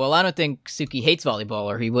Yamaguchi's like, oh, well, I don't think Suki hates volleyball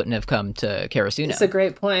or he wouldn't have come to Karasuno. It's a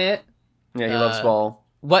great point. Yeah, he loves ball.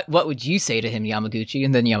 What would you say to him, Yamaguchi?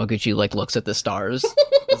 And then Yamaguchi like looks at the stars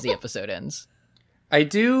as the episode ends. I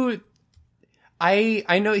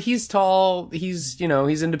know he's tall, he's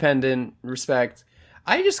independent, respect.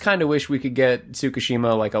 I just kind of wish we could get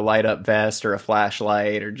Tsukishima like a light up vest or a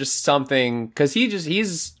flashlight or just something, because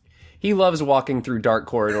he loves walking through dark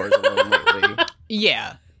corridors alone lately.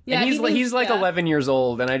 Yeah. Yeah, and he's like 11 years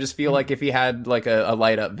old, and I just feel like if he had like a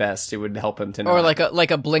light up vest, it would help him to know. Or like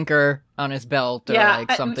a blinker on his belt, or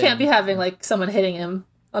like something. We can't be having like someone hitting him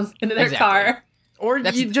into their car. Or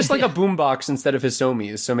just like a boombox instead of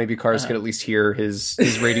Hisomi's, so maybe cars could at least hear his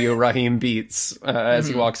Radio Raheem beats as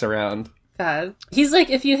he walks around. God. He's like,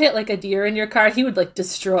 if you hit like a deer in your car, he would like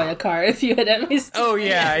destroy a car if you hit him. Oh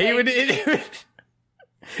yeah, he would.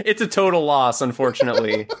 It's a total loss,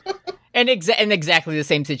 unfortunately. And in exactly the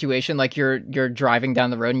same situation, like you're driving down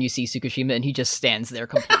the road and you see Tsukishima and he just stands there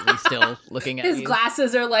completely still looking at you. His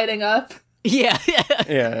glasses are lighting up. Yeah.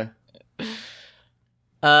 Yeah.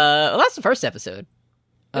 Well, that's the first episode.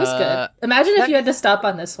 It was good. Imagine if you had to stop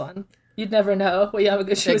on this one. You'd never know what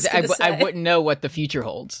Yamaguchi was going to say. I wouldn't know what the future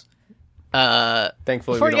holds.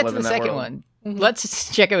 Thankfully, before we we don't get live to in the that second world. one,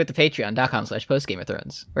 let's check out with the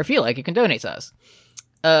patreon.com/postgameofthrones, where if you like, you can donate to us.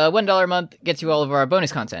 $1 a month gets you all of our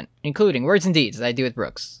bonus content, including Words and Deeds that I do with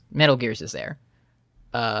Brooks. Metal Gears is there.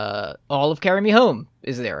 All of Carry Me Home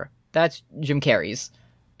is there. That's Jim Carrey's.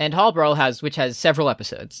 And Hall Brawl which has several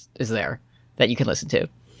episodes, is there that you can listen to.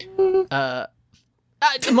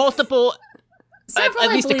 Multiple, Several,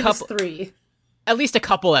 at least I a believe, couple. is 3. At least a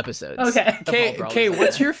couple episodes. Okay. Okay,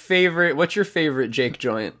 what's your favorite Jake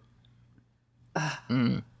joint?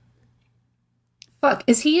 Fuck,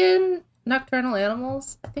 is he in Nocturnal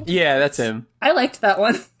Animals? I think. Yeah, that's him. I liked that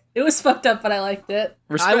one. It was fucked up, but I liked it.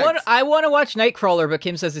 Respect. I want to watch Nightcrawler, but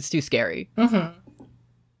Kim says it's too scary. Mm-hmm.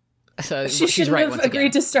 So She she's shouldn't right have once agreed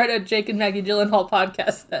again. to start a Jake and Maggie Gyllenhaal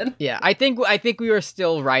podcast then. Yeah, I think we were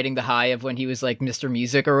still riding the high of when he was like Mr.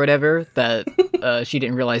 Music or whatever, that she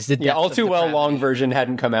didn't realize the depth Yeah, All of Too Well depravity. long version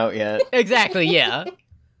hadn't come out yet. Exactly, yeah.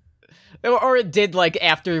 Or it did like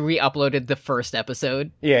after we uploaded the first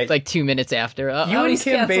episode. Yeah. Like 2 minutes after. He's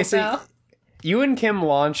canceled now. You and Kim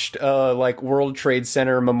launched like World Trade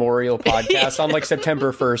Center Memorial podcast on like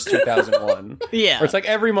September 1st, 2001. Yeah. Where it's like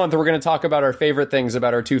every month we're going to talk about our favorite things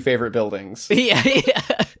about our 2 favorite buildings. Yeah.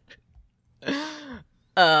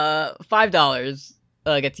 $5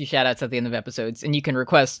 gets you shout outs at the end of episodes, and you can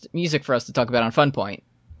request music for us to talk about on Fun Point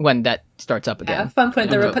when that starts up again. Yeah, Fun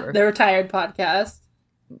Point, the retired podcast.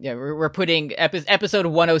 Yeah, we're putting episode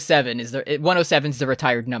 107 is 107's the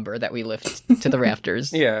retired number that we lift to the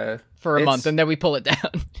rafters. Yeah. For a month, and then we pull it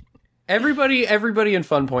down. Everybody in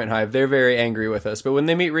Fun Point Hive, they're very angry with us, but when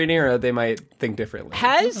they meet Rhaenyra, they might think differently.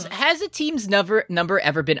 Has a team's number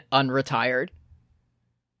ever been unretired?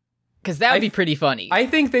 Because that would be pretty funny. I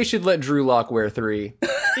think they should let Drew Lock wear 3.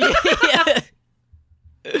 Yeah.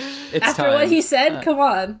 It's After time. what he said, come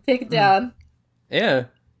on, take it down. Yeah.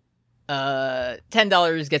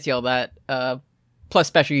 $10 gets you all that, plus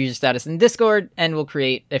special user status in Discord, and we'll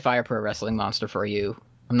create a Fire Pro Wrestling monster for you.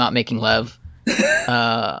 I'm not making love.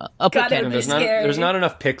 I'll put God, Ken. it'd be scary. There's not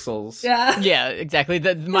enough pixels. Yeah. Yeah, exactly.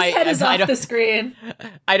 His head is off the screen.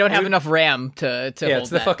 I don't have enough RAM to Yeah, hold it's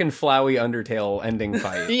the that. fucking Flowey Undertale ending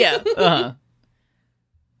fight. Yeah.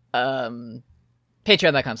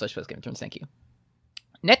 Patreon.com/postgameturns. Thank you.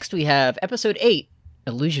 Next, we have episode 8,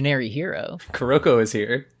 Illusionary Hero. Kuroko is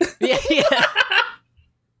here. Yeah.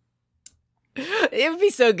 It would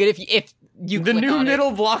be so good if you The click new on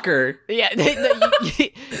middle blocker. It. Yeah,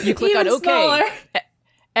 you click on Even OK. smaller.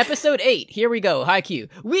 Episode 8. Here we go. Haikyuu.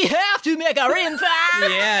 We have to make a rim fight.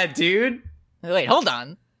 Yeah, dude. Wait, hold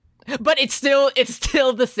on. But it's still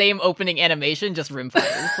the same opening animation, just rim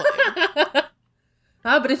fighters playing.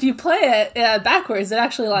 But if you play it backwards, it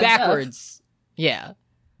actually lines up. Backwards. Yeah.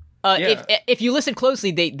 If you listen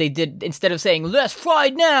closely, they did, instead of saying "let's fly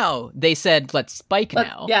now," they said "let's spike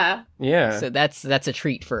now." Yeah. So that's a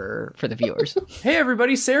treat for the viewers. Hey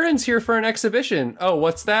everybody, Saren's here for an exhibition. Oh,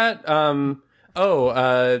 what's that?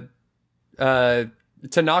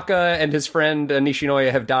 Tanaka and his friend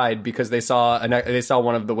Nishinoya have died because they saw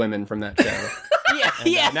one of the women from that show.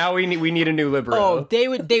 Yeah. Now we need a new libero. Oh, they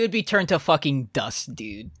would be turned to fucking dust,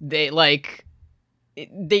 dude. They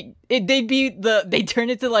turn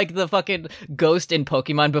into like the fucking ghost in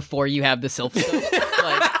Pokemon before you have the Silph Stone.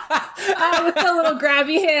 With the little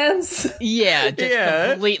grabby hands. Yeah, just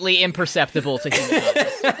completely imperceptible to human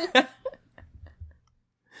eyes.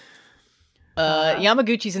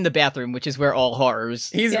 Yamaguchi's in the bathroom, which is where all horrors.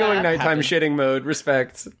 He's going nighttime shitting mode.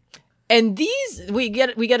 Respect. And these we get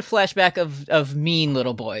a flashback of mean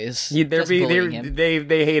little boys. They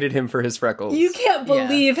hated him for his freckles. You can't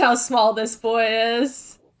believe how small this boy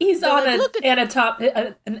is. He's on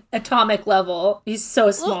an atomic level. He's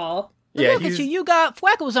so small. Look at you. You got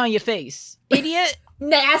freckles on your face, idiot.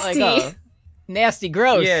 Nasty. Nasty,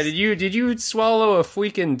 gross. Yeah, did you swallow a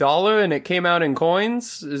freaking dollar and it came out in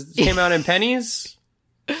coins? It came out in pennies?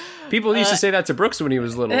 People used to say that to Brooks when he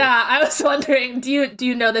was little. Yeah, I was wondering, do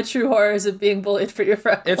you know the true horrors of being bullied for your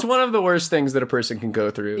freckles? It's one of the worst things that a person can go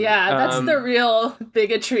through. Yeah, that's the real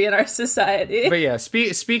bigotry in our society. But yeah,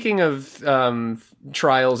 speaking of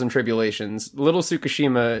trials and tribulations, little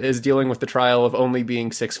Tsukishima is dealing with the trial of only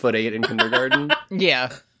being 6'8" in kindergarten.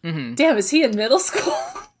 Yeah. Mm-hmm. Damn, is he in middle school?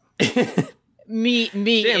 Me.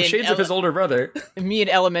 Damn, shades of his older brother. Me in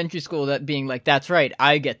elementary school, that being like, that's right,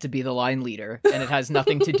 I get to be the line leader, and it has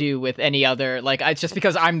nothing to do with any other. Like, it's just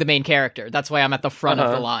because I'm the main character. That's why I'm at the front of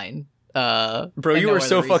the line. Bro, you are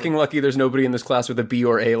so fucking lucky. There's nobody in this class with a B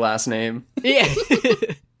or A last name. Yeah.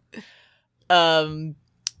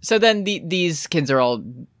 So then these kids are all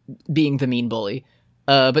being the mean bully,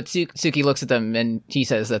 but Suki looks at them and he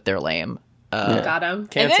says that they're lame. Got him.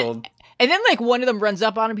 Canceled. And then, like, one of them runs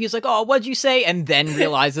up on him. He's like, "Oh, what'd you say?" And then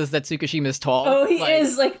realizes that Tsukishima's tall. Oh, he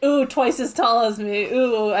is, like, ooh, twice as tall as me.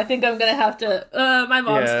 Ooh, I think I'm gonna have to... my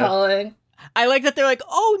mom's calling. I like that they're like,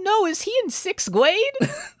 "Oh, no, is he in 6th grade?"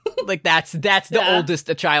 Like, that's the oldest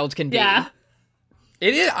a child can be. Yeah.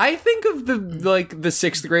 It is. I think of the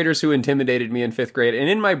 6th graders who intimidated me in 5th grade, and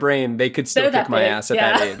in my brain, they could still kick my ass at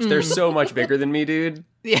that age. They're so much bigger than me, dude.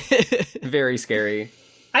 Yeah. Very scary.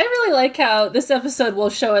 I really like how this episode will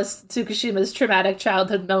show us Tsukishima's traumatic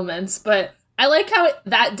childhood moments, but I like how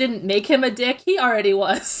that didn't make him a dick. He already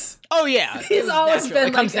was. Oh, yeah. He's always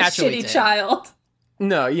been like a shitty child.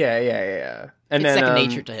 No, yeah. And it's then second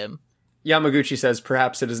nature to him. Yamaguchi says,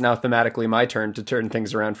 perhaps it is now thematically my turn to turn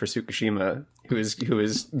things around for Tsukishima, who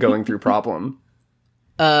is going through problem.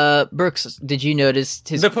 Brooks, did you notice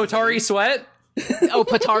the Potari sweat? Oh,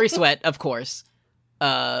 Potari sweat, of course.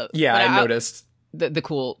 Yeah, I noticed. The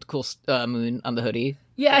cool moon on the hoodie.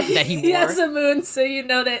 Yeah, that he wore. He has a moon, so you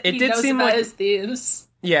know that he knows about his themes.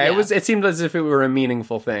 Yeah, it seemed as if it were a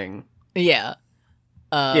meaningful thing. Yeah.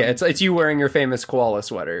 It's you wearing your famous koala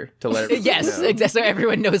sweater to let everyone yes, know. exactly. So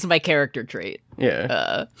everyone knows my character trait.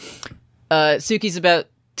 Yeah. Suki's about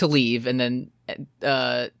to leave, and then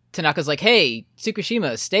Tanaka's like, "Hey,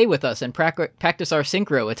 Tsukishima, stay with us and practice our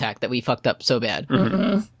synchro attack that we fucked up so bad."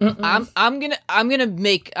 I'm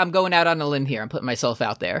going out on a limb here. I'm putting myself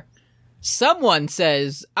out there. Someone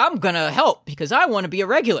says I'm gonna help because I want to be a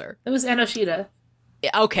regular. It was Enoshita.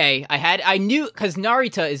 Okay, I knew because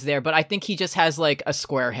Narita is there, but I think he just has like a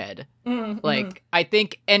square head. Like I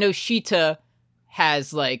think Enoshita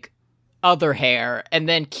has like other hair, and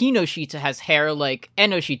then Kinoshita has hair like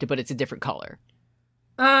Enoshita, but it's a different color.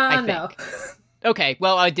 I think. No. Okay,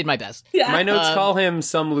 well, I did my best. Yeah. My notes call him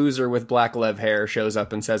some loser with black lev hair shows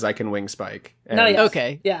up and says I can wing spike. And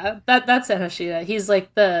Okay. Yeah, that's Enoshita. He's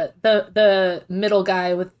like the middle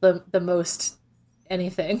guy with the most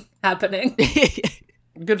anything happening.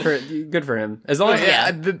 Good for him. As long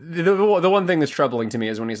as the one thing that's troubling to me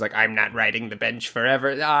is when he's like, I'm not riding the bench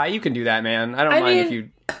forever. You can do that, man. I don't mind if you.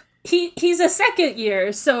 He's a second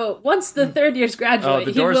year, so once the third years graduate,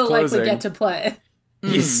 he will likely get to play.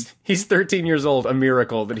 He's 13 years old. A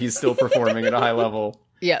miracle that he's still performing at a high level.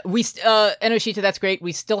 Yeah, Enoshita, that's great.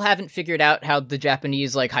 We still haven't figured out how the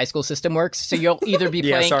Japanese like high school system works. So you'll either be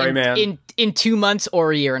playing in 2 months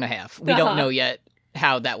or a year and a half. We don't know yet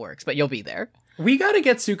how that works, but you'll be there. We got to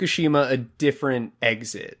get Tsukishima a different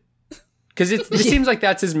exit. Because it seems like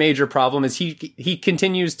that's his major problem is he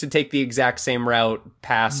continues to take the exact same route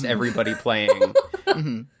past everybody playing.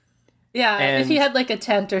 Yeah, and if he had like a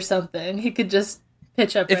tent or something, he could just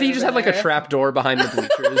pitch up. If right he just over had like a there. trap door behind the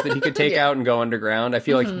bleachers that he could take out and go underground, I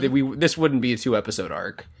feel like this wouldn't be a 2-episode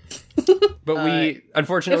arc. But we,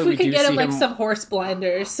 unfortunately, If we do could get see him like some horse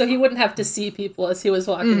blinders, so he wouldn't have to see people as he was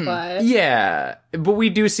walking by. Yeah, but we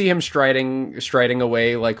do see him striding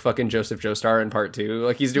away like fucking Joseph Joestar in part 2.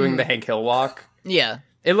 Like he's doing the Hank Hill walk. Yeah.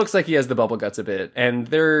 It looks like he has the bubble guts a bit, and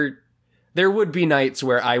there would be nights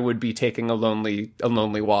where I would be taking a lonely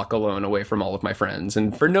walk alone away from all of my friends,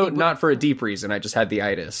 and not for a deep reason. I just had the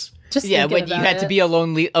itis. Just Yeah, thinking when you about had to it. be a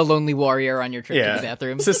lonely warrior on your trip to the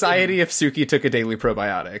bathroom. Society if Suki took a daily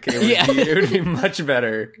probiotic, it would be much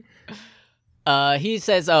better. He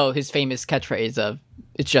says, his famous catchphrase of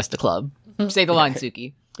 "It's just a club." Say the line,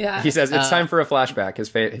 Suki. Yeah, He says it's time for a flashback.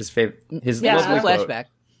 His Yeah. lovely quote. Flashback.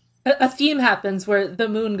 a theme happens where the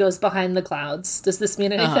moon goes behind the clouds. Does this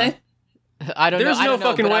mean anything? I don't know. There's I no don't know,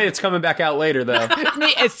 fucking but way it's coming back out later, though.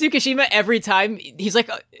 Me, as Tsukishima, every time he's like,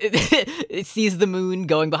 sees the moon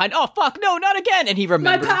going behind. Oh fuck, no, not again! And he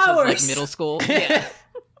remembers his powers! like middle school.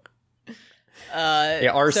 Yeah.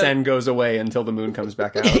 Arsene goes away until the moon comes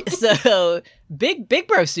back out. So big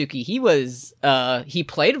bro Suki, he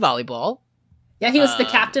played volleyball. Yeah, he was the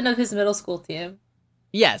captain of his middle school team.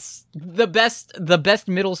 Yes, the best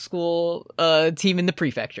middle school team in the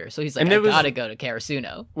prefecture. So he's like, And I it was- gotta go to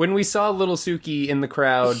Karasuno. When we saw little Suki in the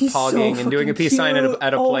crowd He's pogging so and doing a fucking peace sign cute.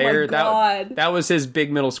 at a Oh my player, God. that was his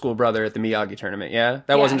big middle school brother at the Miyagi tournament. Yeah,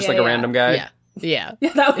 that wasn't just yeah, like a yeah. random guy. Yeah. Yeah,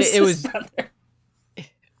 that was It his was- brother.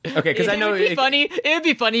 Okay, because I know it would be funny. It would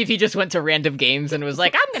be funny if he just went to random games and was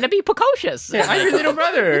like, "I'm gonna be precocious." Yeah, I'm your little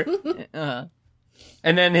brother. Uh-huh.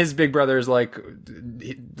 And then his big brother's like,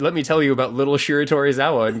 "Let me tell you about little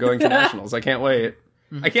Shiratorizawa and going to nationals. I can't wait.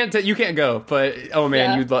 I can't. You can't go, but oh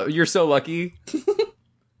man, Yeah. you're so lucky."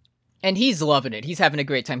 And he's loving it. He's having a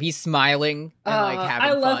great time. He's smiling and like having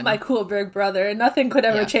I love fun. my cool big brother, and nothing could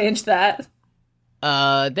ever Yeah. change that.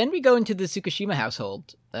 Then we go into the Tsukishima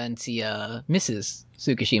household and see Mrs.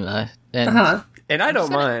 Tsukishima. And Uh-huh. And I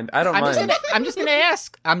don't mind. I don't mind. I'm just gonna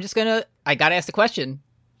ask. I gotta ask the question.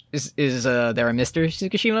 Is there a Mr.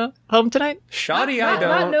 Tsukishima home tonight? Shoddy, Not I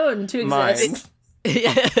don't known to exist. mind.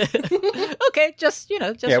 Okay, just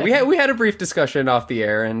Yeah, checking. we had a brief discussion off the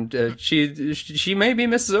air, and she may be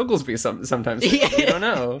Mrs. Oglesby sometimes. You don't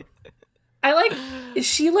know. I like.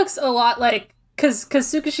 She looks a lot like because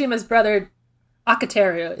Tsukishima's brother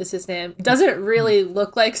Akateru is his name. Doesn't really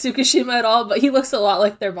look like Tsukishima at all, but he looks a lot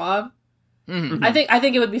like their mom. Mhm. I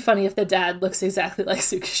think it would be funny if the dad looks exactly like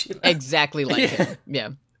Tsukishima. Exactly like him. Yeah.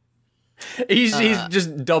 He's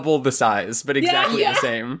just double the size, but exactly yeah. the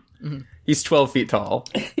same. Mm-hmm. He's 12 feet tall.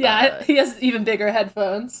 Yeah, he has even bigger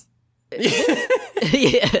headphones.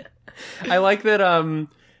 Yeah. I like that.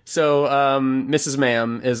 Mrs.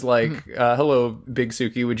 Ma'am is like, Mm-hmm. "Hello, Big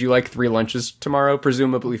Suki. Would you like 3 lunches tomorrow?"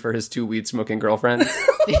 Presumably for his 2 weed smoking girlfriend.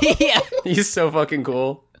 Yeah. He's so fucking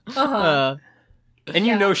cool. And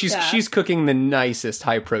you know she's cooking the nicest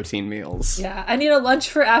high protein meals. Yeah, I need a lunch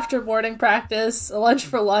for after morning practice, a lunch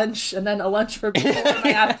for lunch, and then a lunch for before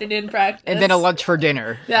my afternoon practice, And then a lunch for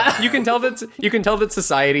dinner. Yeah, You can tell that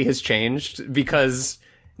society has changed because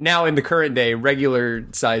now in the current day, regular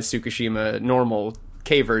size Tsukishima, normal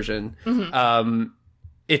K version,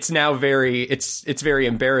 it's now very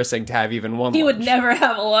embarrassing to have even one. he lunch. would never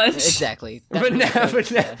have a lunch. Exactly.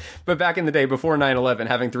 But back in the day, before 9/11,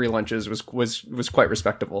 having 3 lunches was quite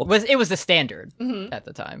respectable. It was the standard at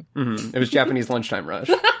the time. It was Japanese lunchtime rush.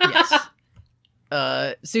 Yes.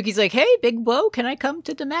 Suki's like, "Hey, big bro, can I come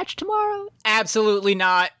to the match tomorrow?" Absolutely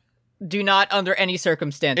not. Do not, under any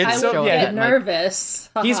circumstances, I It's would so- get yeah, nervous.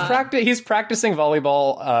 He's Haha. he's practicing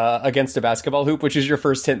volleyball against a basketball hoop, which is your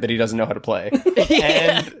first hint that he doesn't know how to play.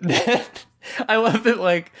 And I love that,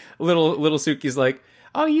 like little Suki's like,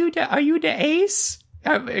 are you the ace?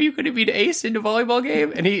 Are you going to be the ace in the volleyball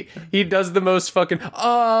game? And he does the most fucking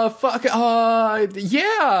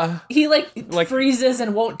yeah. He like freezes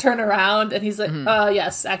and won't turn around, and he's like,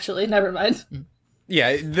 yes, actually, never mind.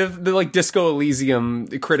 Yeah, the like Disco Elysium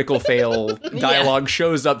critical fail dialogue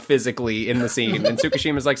shows up physically in the scene, and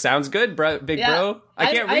Tsukishima's like, "Sounds good, big Yeah. bro. I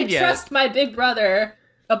can't read I yet." trust my big brother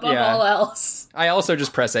above Yeah. all else. I also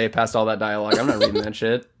just press A past all that dialogue. I'm not reading that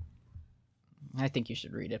shit. I think you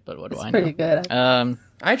should read it, but what do I know? Pretty good.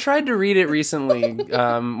 I tried to read it recently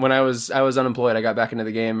when I was unemployed. I got back into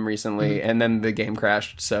the game recently, and then the game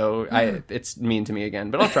crashed. So it's mean to me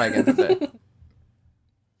again, but I'll try again today.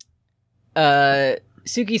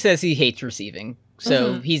 Suki says he hates receiving,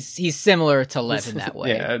 so he's similar to Lev in that way.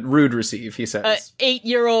 Yeah, rude receive. He says.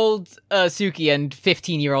 8-year-old Suki and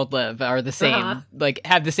 15-year-old Lev are the same, like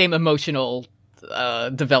have the same emotional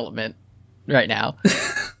development right now.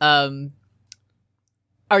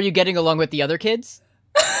 Are you getting along with the other kids?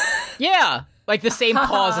 Yeah. Like the same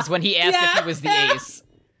pause as when he asked if he was the ace.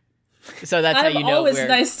 So that's how you know I'm always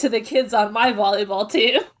nice to the kids on my volleyball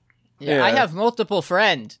team. Yeah, I have multiple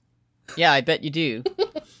friend. Yeah, I bet you do.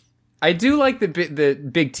 I do like the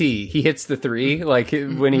Big T. He hits the 3 like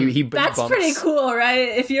when he That's bumps. pretty cool, right?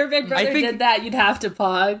 If your big brother did that, you'd have to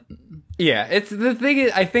pog. Yeah, it's the thing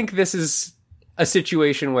is, I think this is a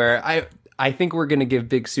situation where I think we're going to give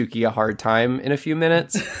Big Suki a hard time in a few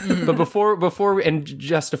minutes, but before and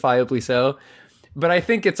justifiably so. But I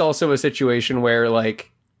think it's also a situation where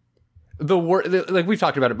like like we've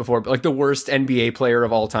talked about it before, but like the worst NBA player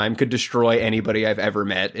of all time could destroy anybody I've ever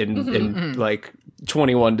met in like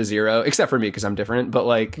 21-0, except for me because I'm different. But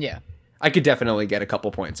like, Yeah. I could definitely get a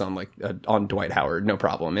couple points on like on Dwight Howard, no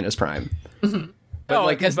problem, in his prime. But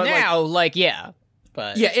because now,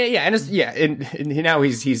 but yeah, and now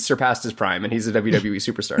he's surpassed his prime and he's a WWE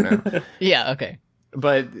superstar now. yeah, okay.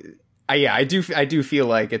 But I do feel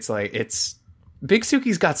like it's Big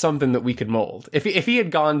Suki's got something that we could mold. If he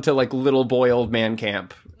had gone to like little boy old man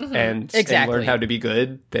camp and learned how to be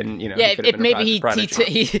good, then yeah. If maybe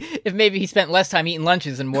if maybe he spent less time eating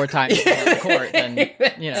lunches and more time on the court, then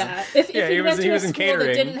Yeah. If he went to a school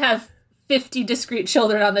that didn't have 50 discrete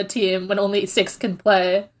children on the team when only 6 can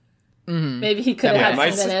play, maybe he could have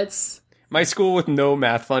had some minutes. My school with no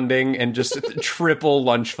math funding and just triple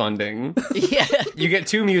lunch funding. Yeah. You get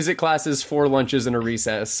 2 music classes, 4 lunches, and a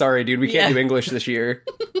recess. Sorry, dude, we can't do English this year.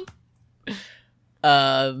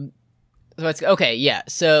 Okay, yeah.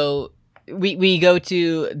 So we go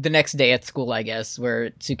to the next day at school, I guess,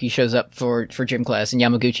 where Tsuki shows up for gym class and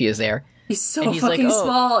Yamaguchi is there. He's so fucking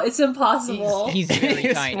small. It's impossible. He's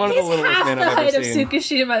very tiny. One of the littlest half men the I've height ever of seen.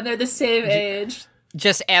 Tsukishima, and they're the same age.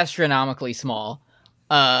 Just astronomically small.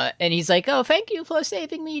 And he's like, "Oh, thank you for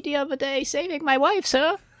saving me the other day, saving my wife,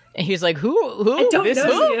 sir." And he's like, "Who? I don't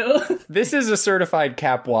know you." This is a certified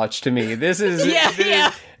Cap watch to me. This is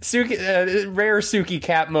Suki, rare Suki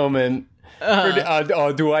Cap moment.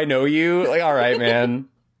 Do I know you? Like, all right, man.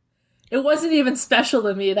 It wasn't even special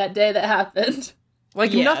to me that day that happened.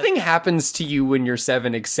 Like, nothing happens to you when you're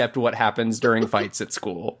 7 except what happens during fights at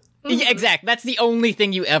school. Yeah, exactly. That's the only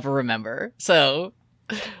thing you ever remember. So,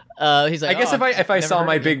 he's like, I guess if I saw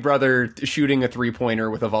my big brother shooting a 3-pointer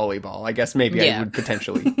with a volleyball, I guess maybe I would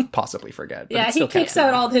potentially possibly forget. But yeah, he kicks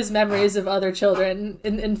out all his memories of other children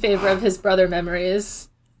in favor of his brother memories.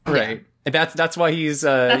 Right. Yeah. And that's why he's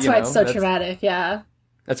that's why it's so traumatic. Yeah.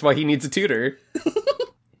 That's why he needs a tutor.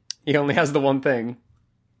 He only has the one thing.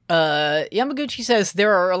 Yamaguchi says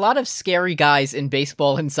there are a lot of scary guys in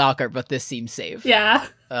baseball and soccer, but this seems safe. Yeah.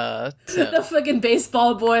 So. The fucking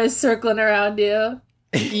baseball boys circling around you.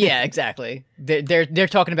 Yeah, exactly. They're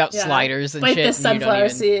talking about sliders and like shit. Like the sunflower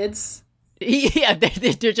seeds. Yeah,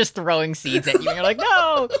 they're just throwing seeds at you, and you're like,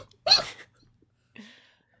 no.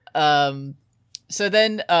 So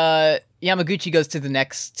then Yamaguchi goes to the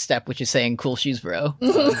next step, which is saying "cool shoes, bro."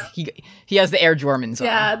 He has the Air Jordans on.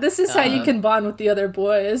 Yeah, this is how you can bond with the other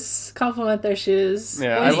boys. Compliment their shoes.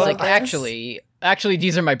 Yeah, he's like, actually,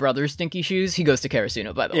 these are my brother's stinky shoes. He goes to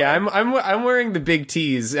Karasuno, by the way. Yeah, I'm wearing the big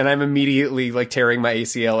T's, and I'm immediately like tearing my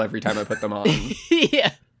ACL every time I put them on.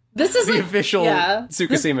 Yeah, this is the official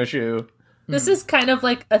Tsukishima shoe. This is kind of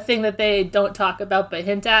like a thing that they don't talk about but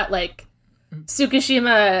hint at. Like,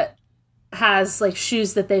 Tsukishima has like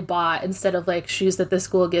shoes that they bought instead of like shoes that the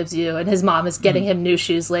school gives you, and his mom is getting him new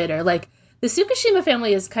shoes later. Like, the Tsukishima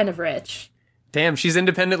family is kind of rich. Damn, she's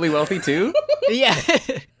independently wealthy too? Yeah.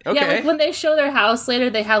 Okay. Yeah, like when they show their house later,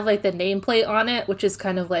 they have like the nameplate on it, which is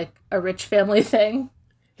kind of like a rich family thing.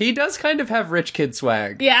 He does kind of have rich kid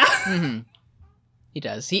swag. Yeah. Mm-hmm. He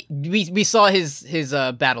does. We saw his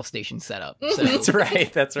battle station setup. So. That's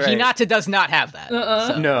right. Hinata does not have that.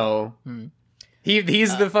 So. No.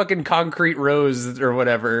 He's the fucking concrete rose or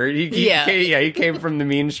whatever. He came from the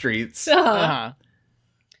mean streets.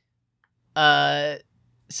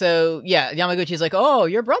 So yeah, Yamaguchi's like, "Oh,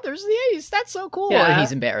 your brother's the ace. That's so cool." Yeah. And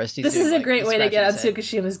he's embarrassed. This is a great way to get on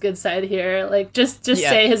Tsukishima's good side here. Like, just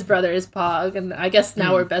say his brother is Pog, and I guess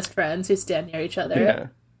now we're best friends who stand near each other. Yeah.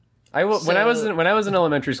 When I was in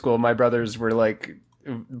elementary school, my brothers were like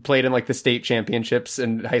played in like the state championships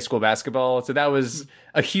in high school basketball, so that was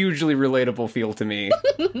a hugely relatable feel to me.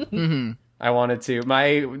 I wanted to.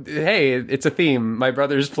 It's a theme. My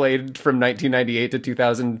brothers played from 1998 to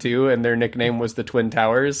 2002, and their nickname was the Twin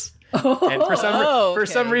Towers. And for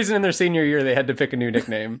some reason in their senior year, they had to pick a new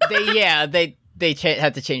nickname. They had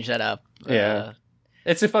to change that up. Yeah.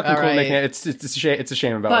 It's a fucking cool nickname. It's a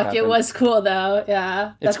shame about what happened. It was cool though.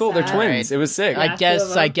 Yeah, it's cool. Sad. They're twins. Right. It was sick.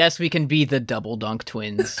 I guess we can be the double dunk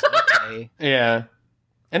twins. Okay. Yeah.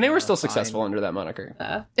 And they were still successful under that moniker.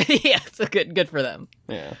 Yeah, so good for them.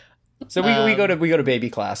 Yeah. So we go to baby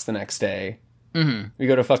class the next day. Mm-hmm. We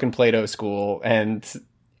go to fucking Play-Doh school, and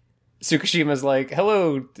Tsukishima's like,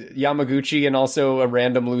 "Hello, Yamaguchi, and also a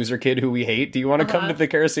random loser kid who we hate. Do you want to come to the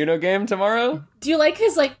Karasuno game tomorrow?" Do you like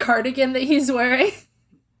his like cardigan that he's wearing?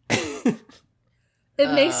 It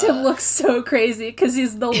makes him look so crazy because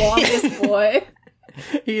he's the longest boy.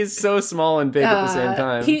 He is so small and big at the same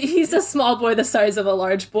time. He's a small boy the size of a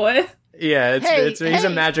large boy. Yeah, he's a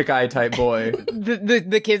magic eye type boy.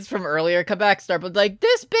 The kids from earlier come back, start with like,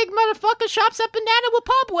 this big motherfucker chops up banana with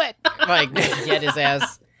Popwick. Like, get his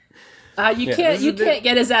ass. You can't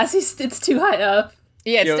get his ass. It's too high up.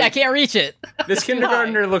 Yeah, I can't reach it. This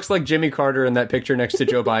kindergartner looks like Jimmy Carter in that picture next to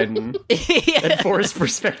Joe Biden. That forced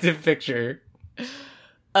perspective picture.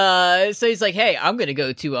 So he's like, hey, I'm gonna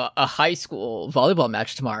go to a high school volleyball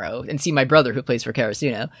match tomorrow and see my brother who plays for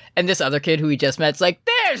Karasuno. And this other kid who he just met's like,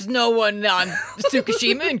 there's no one on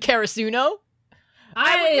Tsukishima and Karasuno.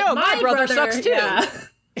 My brother sucks too. Yeah.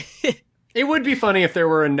 It would be funny if there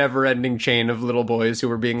were a never-ending chain of little boys who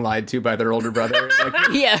were being lied to by their older brother.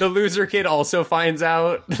 Like, the loser kid also finds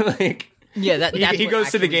out. Like, yeah, that's he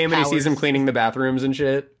goes to the game and he sees him cleaning the bathrooms and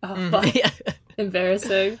shit.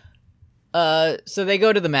 Embarrassing. So they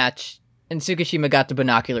go to the match, and Tsukishima got the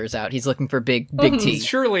binoculars out. He's looking for Big T.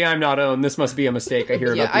 Surely I'm not owned. This must be a mistake. I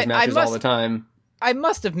hear about these matches all the time. I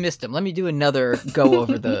must have missed him. Let me do another go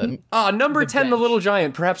over the... number 10, the little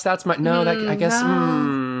giant. Perhaps that's my... No, I guess...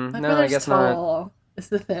 No, I guess tall. Not. It's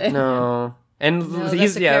the thing. No. And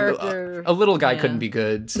he's, a little guy couldn't be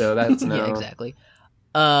good, so that's no. Yeah, exactly.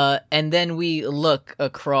 And then we look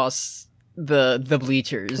across the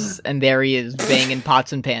bleachers, and there he is banging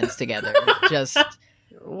pots and pans together. Just...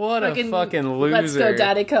 What a fucking loser. Let's go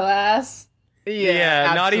Dadiko ass.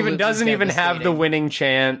 Yeah, doesn't even have the winning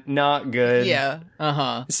chant. Not good.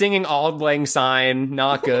 Yeah. Singing Auld Lang Syne.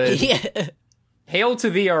 Not good. Yeah. Hail to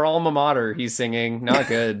thee, our alma mater, he's singing. Not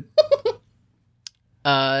good.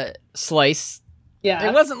 Slice. Yeah.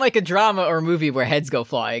 It wasn't like a drama or movie where heads go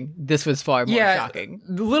flying. This was far more shocking.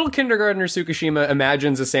 The little kindergartner Tsukishima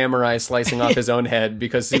imagines a samurai slicing off his own head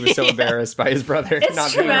because he was so embarrassed by his brother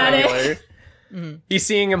not being regular. Mm-hmm. He's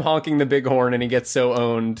seeing him honking the big horn, and he gets so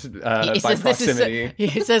owned by proximity.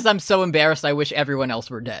 He says, "I'm so embarrassed. I wish everyone else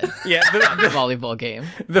were dead." Yeah, the volleyball game.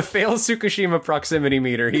 The fail Tsukishima proximity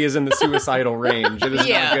meter. He is in the suicidal range. It is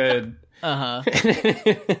not good.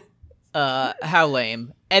 How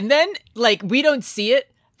lame. And then, like, we don't see it,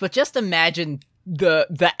 but just imagine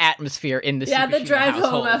the atmosphere in the Tsukishima the drive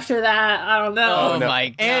household. home after that. I don't know. Oh no. My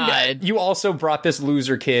god! And you also brought this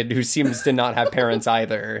loser kid who seems to not have parents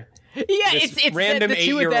either. Yeah, it's random the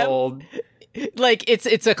 8-year-old. Like it's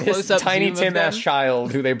a close up tiny zoom Tim-ass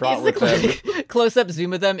child who they brought with them. Close up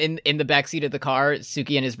zoom of them in the backseat of the car,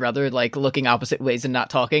 Suki and his brother like looking opposite ways and not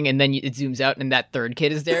talking, and then it zooms out and that third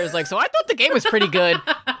kid is there. It's like, so I thought the game was pretty good.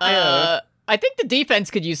 I think the defense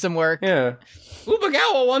could use some work. Yeah.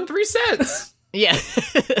 Ubagawa won 3 sets. Yeah.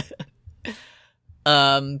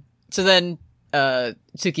 So then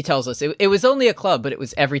Suki tells us it was only a club, but it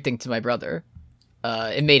was everything to my brother.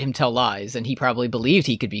 It made him tell lies, and he probably believed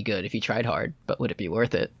he could be good if he tried hard, but would it be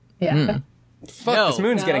worth it? Yeah. Fuck, this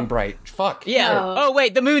moon's getting bright. Fuck. Yeah. No. Oh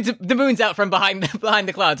wait, the moon's out from behind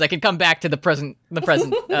the clouds. I can come back to the present.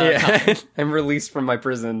 Yeah. I'm released from my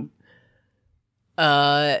prison.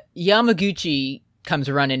 Yamaguchi comes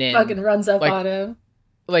running in. Fucking runs up on him.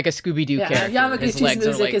 Like a Scooby-Doo character. Yamaguchi's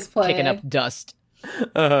music is playing. Kicking up dust.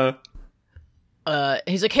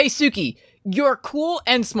 He's like, hey Suki, you're cool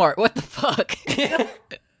and smart. What the fuck?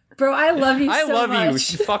 Bro, I love you I so love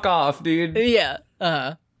much. you. Fuck off, dude. Yeah.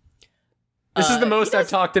 This is the most I've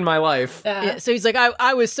talked in my life. Yeah, so he's like,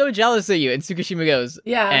 I was so jealous of you. And Tsukishima goes,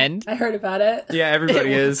 yeah, and? I heard about it. Yeah,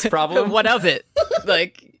 everybody is. Problem? What of it?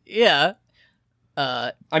 Like, yeah.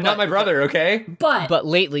 I'm not my brother, okay? But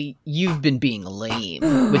lately, you've been being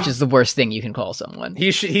lame, which is the worst thing you can call someone.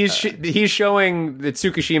 He's showing that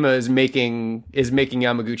Tsukishima is making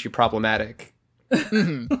Yamaguchi problematic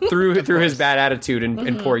through his bad attitude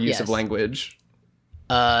and poor use of language.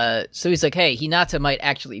 So he's like, hey, Hinata might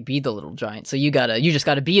actually be the little giant, so you just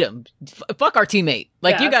gotta beat him. Fuck our teammate.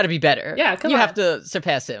 Like, you gotta be better. Yeah, come on. You have to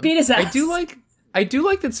surpass him. Beat his ass. I do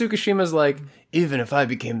like that Tsukishima's like, even if I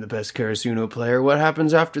became the best Karasuno player, what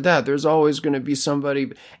happens after that? There's always going to be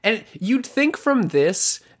somebody. And you'd think from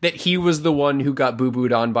this that he was the one who got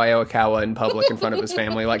boo-booed on by Oikawa in public in front of his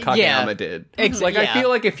family, like Kageyama did. I feel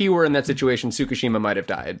like if he were in that situation, Tsukishima might have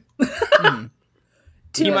died.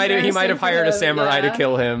 He might have hired a samurai to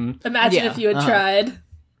kill him. Imagine if you had tried.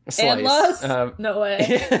 Slice. And lost? No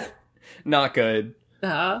way. Not good.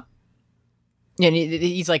 Yeah, And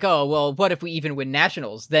he's like, oh, well, what if we even win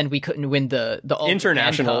nationals? Then we couldn't win the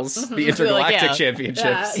internationals, the intergalactic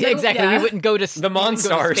championships. Yeah, exactly. We wouldn't go to the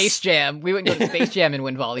Monstars. Space Jam. We wouldn't go to Space Jam and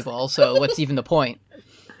win volleyball. So what's even the point?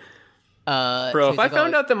 Bro, if I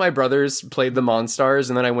found out that my brothers played the Monstars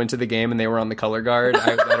and then I went to the game and they were on the color guard,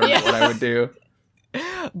 I don't know what I would do.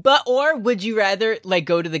 Or would you rather like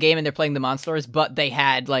go to the game and they're playing the Monstars, but they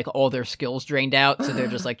had like all their skills drained out, so they're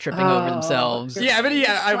just like tripping over themselves? Yeah, but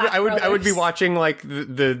I would be watching like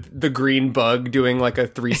the green bug doing like a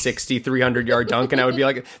 360 300-yard dunk, and I would be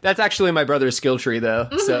like, that's actually my brother's skill tree though.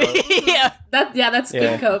 So that's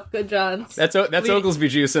good Cope, good Johns. That's Oglesby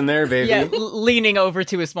juice in there, baby. Yeah, leaning over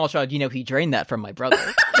to his small child, he drained that from my brother.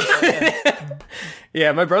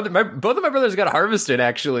 Yeah, both of my brothers got harvested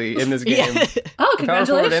actually in this game. Oh,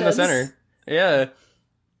 congratulations! In the center. Yeah.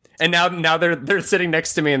 And now they're sitting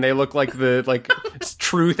next to me and they look like the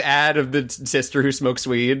truth ad of the sister who smokes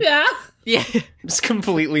weed. Yeah. Yeah. Just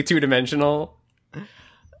completely two-dimensional.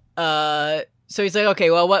 So he's like,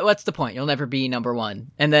 okay, well, what's the point? You'll never be number one.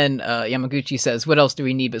 And then Yamaguchi says, what else do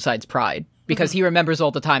we need besides pride? Because he remembers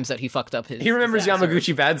all the times that he fucked up his... He remembers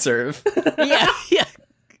Yamaguchi bad serve. Yeah.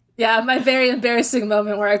 Yeah, my very embarrassing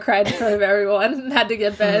moment where I cried in front of everyone and had to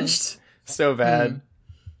get benched. So bad.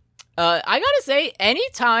 I gotta say,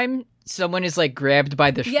 anytime someone is like grabbed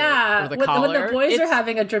by the shirt or the collar, when the boys are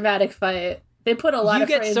having a dramatic fight, they put a lot of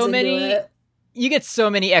frames into it. You get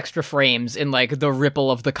so many extra frames in like the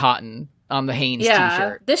ripple of the cotton on the Hanes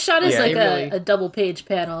t-shirt. This shot is a double page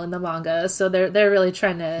panel in the manga, so they're really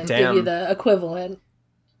trying to give you the equivalent.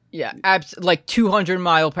 Yeah, like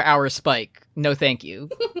 200-mile-per-hour spike. No, thank you.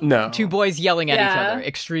 No. Two boys yelling at each other.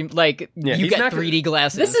 Extreme, like, you get 3D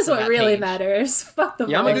glasses. This is what really matters. Fuck the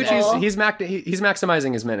volleyball. He's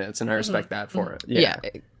maximizing his minutes, and I respect that for it. Yeah.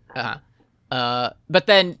 But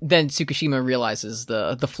then Tsukishima realizes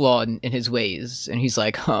the flaw in his ways, and he's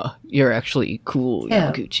like, you're actually cool,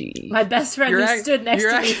 Yamaguchi. My best friend who stood next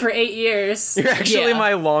to me for 8 years. You're actually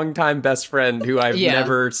my longtime best friend who I've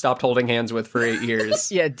never stopped holding hands with for 8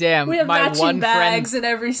 years. Yeah, damn. We have my matching one bags friend,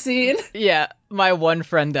 in every scene. Yeah, my one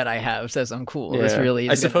friend that I have says I'm cool. Yeah. This really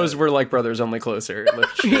is I suppose we're like brothers, only closer.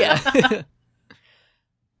 Yeah.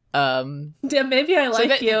 Damn, maybe I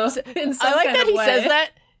like you in some I like kind that of he way. says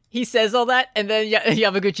that. He says all that, and then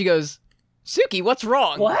Yamaguchi goes, Suki, what's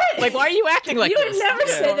wrong? What? Like, why are you acting like you this? would never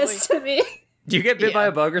say this to me. Do you get bit by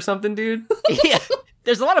a bug or something, dude? Yeah.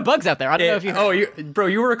 There's a lot of bugs out there. I don't know if you... bro,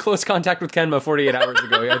 you were in close contact with Kenma 48 hours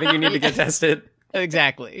ago. I think you need to get tested.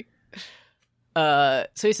 Exactly. So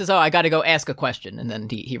he says, I gotta go ask a question, and then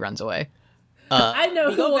he runs away. I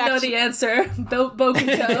know who will know the answer.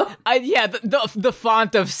 Bokuto. The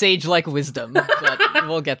font of sage-like wisdom, but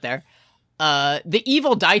we'll get there. The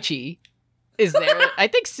evil Daichi is there. I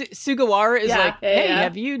think Sugawara is hey,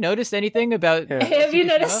 have you noticed anything about Hey, have you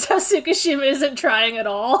noticed how Tsukishima isn't trying at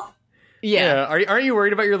all? Yeah. Aren't you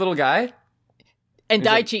worried about your little guy? And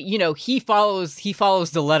Daichi, he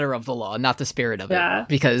follows the letter of the law, not the spirit of it.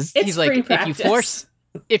 Because it's he's like, practice.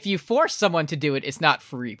 if you force someone to do it, it's not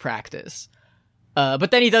free practice. But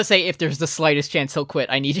then he does say, if there's the slightest chance he'll quit,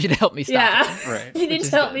 I need you to help me stop him. Right. You need to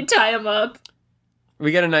help me tie him up.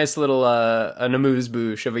 We get a nice little an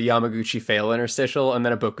amuse-bouche of a Yamaguchi fail interstitial and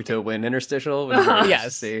then a Bokuto win interstitial. Which is very nice to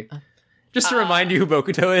see. Just to remind you who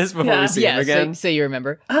Bokuto is before we see him again. So you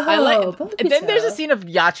remember. And then there's a scene of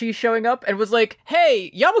Yachi showing up and was like,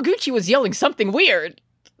 hey, Yamaguchi was yelling something weird.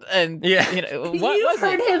 And, what You've was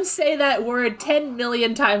heard him say that word 10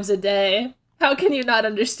 million times a day. How can you not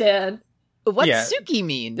understand? What's Suki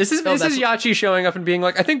mean? This is Yachi showing up and being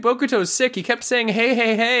like, I think Bokuto's sick. He kept saying, hey,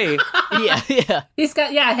 hey, hey. Yeah. He's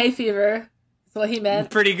got, hay fever. That's what he meant.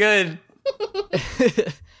 Pretty good.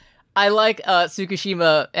 I like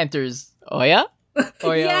Tsukishima enters. Oya? Yes,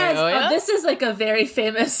 Oya? this is like a very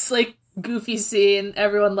famous, like, goofy scene.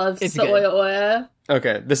 Everyone loves the Oya Oya.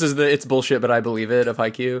 Okay, this is the it's bullshit, but I believe it of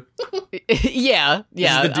Haikyuu. Yeah.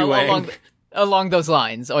 Along those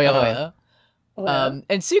lines. Oya Oya.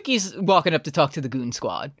 And Suki's walking up to talk to the goon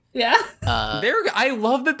squad. Yeah. I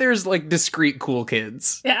love that there's like discreet cool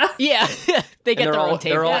kids. Yeah. Yeah. They get their own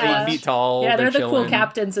table. They're all 8 feet tall. Yeah, they're the chilling. cool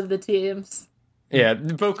captains of the teams. Yeah,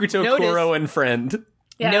 Bokuto, Kuro, and friend.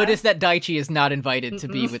 Yeah. Notice that Daichi is not invied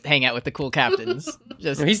to hang out with the cool captains.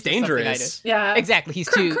 He's dangerous. Yeah. Exactly. He's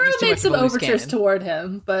Kuro too made some overtures cannon. toward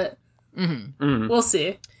him, but we'll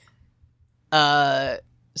see. So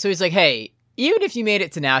he's like, hey, even if you made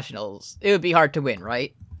it to nationals, it would be hard to win,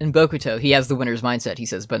 right? And Bokuto, he has the winner's mindset. He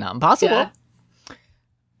says, but not impossible.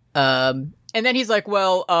 Yeah. And then he's like,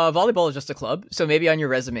 well, volleyball is just a club, so maybe on your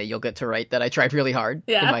resume you'll get to write that I tried really hard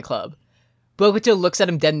in my club. Bokuto looks at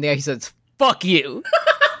him dead in the eye. He says, fuck you.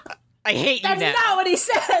 I hate That's you now. not what he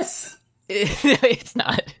says. It's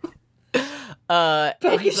not.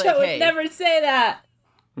 Bokuto would never say that.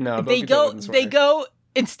 No, They Bokuto wouldn't swear. go.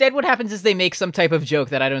 Instead, what happens is they make some type of joke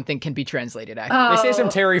that I don't think can be translated. Actually, They say some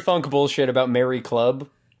Terry Funk bullshit about Mary Club.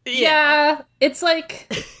 Yeah, it's like,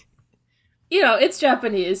 it's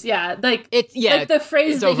Japanese. Yeah, like like the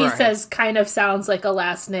phrase that he says kind of sounds like a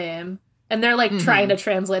last name, and they're like trying to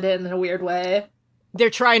translate it in a weird way. They're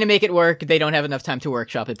trying to make it work. They don't have enough time to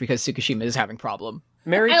workshop it because Tsukishima is having problem.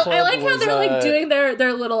 Mary Club I like how was, they're like doing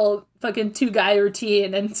their little fucking 2-guy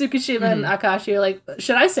routine, and Tsukishima and Akashi are like,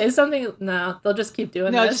 should I say something? No, they'll just keep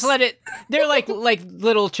doing No, this. just let it. They're like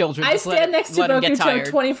little children. I Just stand next to let 'em get Bokuto tired.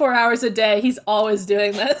 24 hours a day. He's always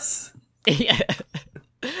doing this. Yeah.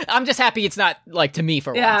 I'm just happy it's not like to me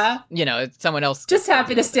for Yeah. once. It's someone else. Just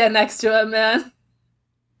happy to stand next to him, man.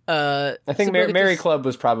 I think so Mary Club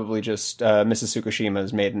was probably just Mrs.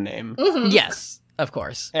 Tsukushima's maiden name. Yes, of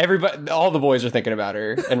course. Everybody, all the boys are thinking about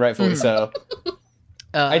her, and rightfully so.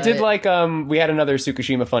 I did like we had another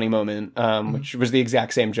Tsukushima funny moment, which was the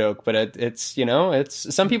exact same joke, but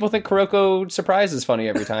it's some people think Kuroko Surprise is funny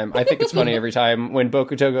every time. I think it's funny every time when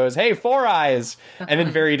Bokuto goes, "Hey, 4 eyes," and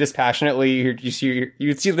then very dispassionately you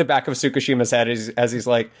see the back of Tsukushima's head as he's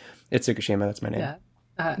like, "It's Tsukushima, that's my name."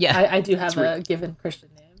 Yeah, I do have a given Christian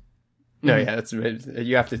name. No, yeah,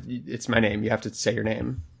 you have to. It's my name. You have to say your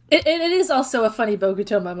name. It is also a funny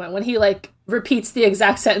Bokuto moment when he like repeats the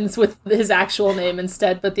exact sentence with his actual name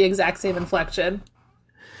instead, but the exact same inflection.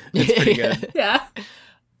 It's pretty good. Yeah.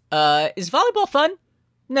 Is volleyball fun?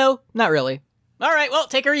 No, not really. All right, well,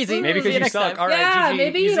 take her easy. Maybe because you suck. All right, Yeah, GG.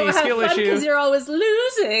 maybe you don't have skill fun issue. because you're always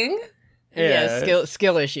losing. Yeah,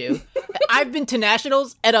 skill issue. I've been to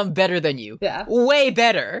nationals and I'm better than you. Yeah. Way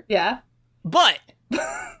better. Yeah. But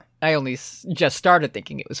I only just started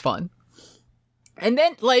thinking it was fun. And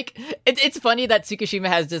then, like, it's funny that Tsukishima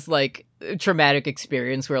has this, like, traumatic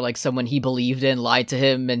experience where, like, someone he believed in lied to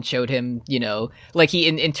him and showed him, like, he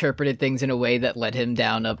interpreted things in a way that led him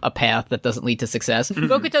down a path that doesn't lead to success.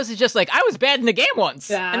 Bokuto's is just like, I was bad in the game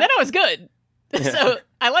once, and then I was good. So,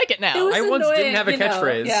 I like it now. It was I once annoying, didn't have a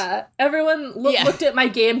catchphrase. Yeah. Everyone looked at my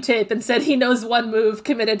game tape and said he knows one move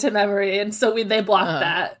committed to memory, and so they blocked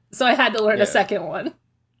that. So I had to learn a second one.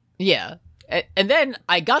 Yeah. And then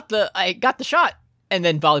I got the shot. And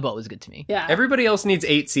then volleyball was good to me. Yeah. Everybody else needs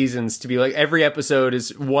 8 seasons to be like, every episode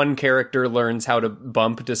is one character learns how to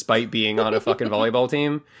bump despite being on a fucking volleyball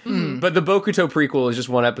team. But the Bokuto prequel is just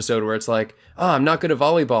one episode where it's like, oh, I'm not good at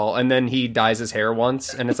volleyball. And then he dyes his hair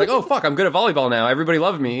once. And it's like, oh, fuck, I'm good at volleyball now. Everybody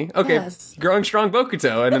loved me. Okay, Yes. growing strong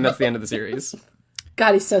Bokuto. And then that's the end of the series.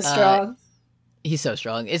 God, he's so strong. He's so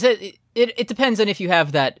strong. It depends on if you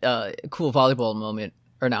have that cool volleyball moment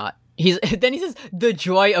or not. Then he says the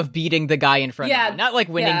joy of beating the guy in front of you. Not like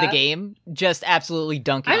winning the game, just absolutely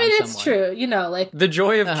dunking on someone. It's true. Like The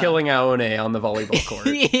joy of killing Aone on the volleyball court.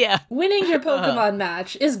 Yeah. winning your Pokemon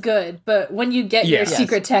match is good, but when you get your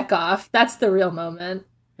secret tech off, that's the real moment.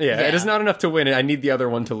 Yeah, it is not enough to win it. I need the other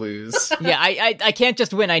one to lose. Yeah, I can't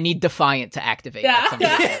just win. I need Defiant to activate.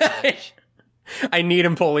 Yeah. I need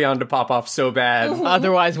Empoleon to pop off so bad.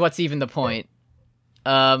 Otherwise, what's even the point?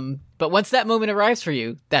 But once that moment arrives for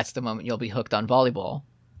you, that's the moment you'll be hooked on volleyball.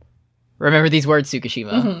 Remember these words,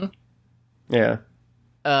 Tsukishima. Yeah.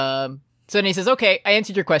 So then he says, okay, I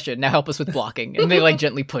answered your question. Now help us with blocking. And they like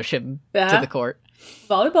gently push him to the court.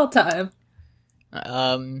 Volleyball time.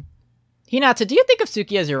 Hinata, do you think of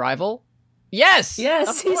Suki as your rival? Yes! Yes,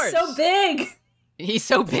 of he's course. so big. He's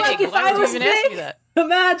so big. Like if Why I would was you even ask me big, that?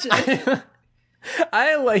 imagine.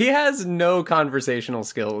 He has no conversational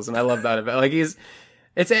skills, and I love that about. Like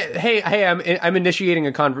I'm initiating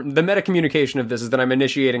the meta communication of this is that I'm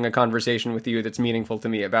initiating a conversation with you that's meaningful to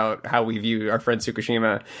me about how we view our friend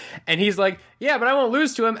Tsukushima, and he's like, yeah, but I won't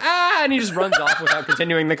lose to him, and he just runs off without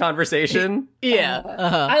continuing the conversation. Yeah.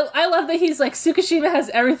 I love that he's like, Tsukishima has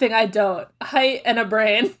everything I don't. Height and a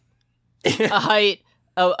brain. A height,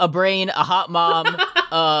 a brain, a hot mom,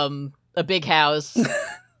 a big house.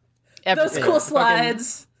 Those cool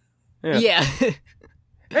slides. Yeah.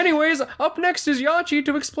 Anyways, up next is Yachi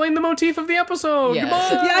to explain the motif of the episode. Yeah.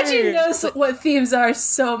 Goodbye! Yachi knows what themes are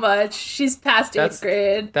so much. She's past 8th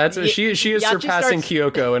grade. That's she is Yachi surpassing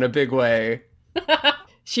Kyoko in a big way.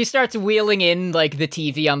 She starts wheeling in like the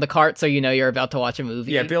TV on the cart, so you know you're about to watch a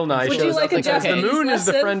movie. Yeah, Bill Nye Would shows you like up a because the Japanese moon is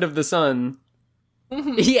the lesson? friend of the sun.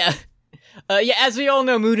 Yeah. Yeah, as we all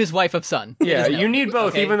know, Moon is wife of Sun. Yeah, you need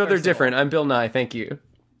both, Okay, even though they're first of all. different. I'm Bill Nye, thank you.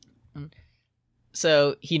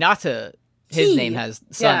 So Hinata, his He. name has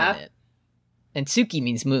sun Yeah. in it, and Tsuki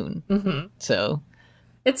means moon. Mm-hmm. So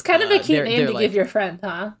It's kind of a cute they're name to like- give your friend,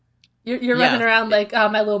 huh? You're running around like, oh,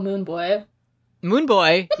 my little moon boy. Moon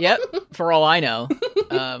Boy, yep, for all I know.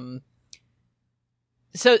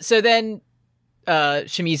 So then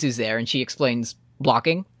Shimizu's there, and she explains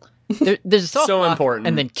blocking. There's a soft So block, important.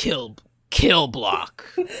 and then kill block.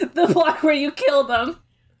 The block where you kill them.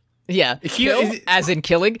 Yeah, kill, as in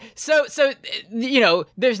killing. So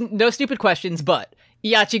there's no stupid questions, but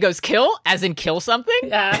Yachi goes kill, as in kill something.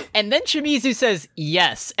 Yeah. And then Shimizu says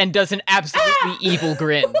yes, and does an absolutely evil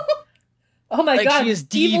grin. Oh my god, she is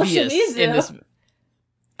evil devious Shimizu. in this.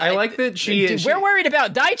 I like that We're worried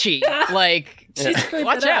about Daichi. Like,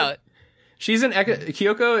 watch out.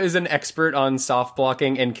 Kyoko is an expert on soft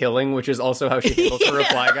blocking and killing, which is also how she handles her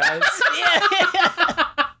reply guys.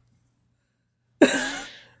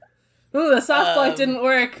 Ooh, the soft block didn't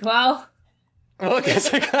work. Well, I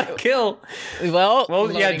guess I gotta kill. Well,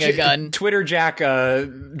 loading a gun. Twitter Jack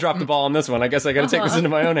dropped the ball on this one. I guess I gotta take this into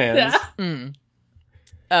my own hands.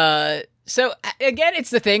 Yeah. So again, it's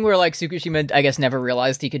the thing where like Tsukushima, I guess, never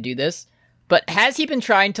realized he could do this. But has he been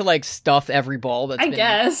trying to like stuff every ball that's been...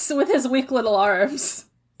 guess, with his weak little arms.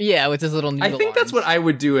 Yeah, with his little noodle I think that's what I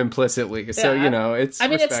would do implicitly. So, it's I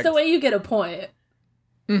mean, respect. it's the way you get a point.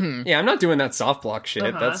 Mm-hmm. Yeah, I'm not doing that soft block shit.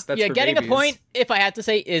 That's yeah, for getting babies. a point, if I had to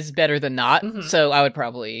say, is better than not. So I would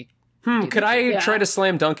probably... Could I try to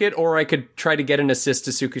slam dunk it, or I could try to get an assist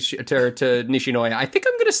to to Nishinoya? I think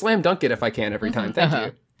I'm going to slam dunk it if I can every time. Thank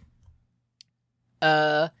you.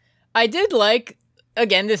 I did like...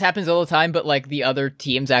 Again, this happens all the time, but like the other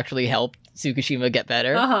teams actually helped Tsukushima get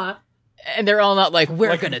better. And they're all not like,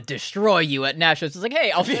 we're gonna destroy you at Nationals. It's like, hey,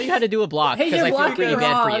 I'll show you how to do a block, Hey, because you're I feel pretty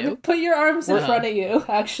bad for you. Put your arms in front of you,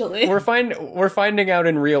 actually. We're finding out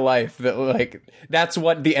in real life that like that's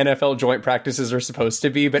what the NFL joint practices are supposed to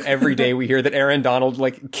be, but every day we hear that Aaron Donald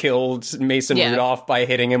like killed Mason Rudolph by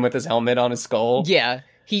hitting him with his helmet on his skull. Yeah.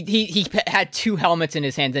 He had two helmets in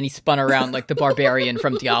his hands, and he spun around like the barbarian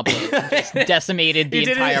from Diablo, and just decimated the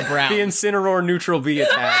entire ground. The Incineroar neutral B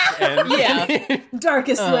attack. And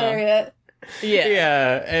Darkest Lariat.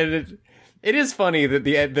 Yeah, and it is funny that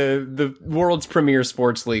the world's premier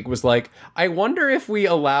sports league was like, I wonder if we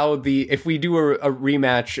if we do a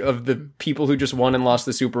rematch of the people who just won and lost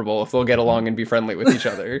the Super Bowl, if they'll get along and be friendly with each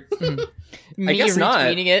other. I guess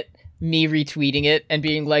not. Me retweeting it and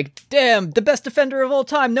being like, damn, the best defender of all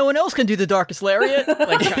time. No one else can do the Darkest Lariat.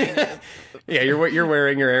 Like, trying to... Yeah, you're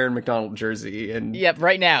wearing your Aaron McDonald jersey. And Yep,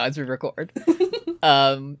 right now as we record.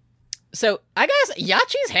 So, I guess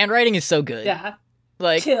Yachi's handwriting is so good. Yeah.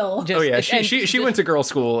 Like, kill. She went to girl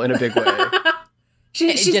school in a big way.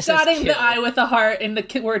 She's dotting the I with a heart in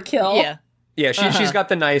the word kill. Yeah. Yeah, she's got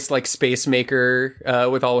the nice like space maker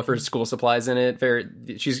with all of her school supplies in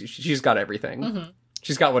it. She's got everything.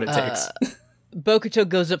 She's got what it takes. Bokuto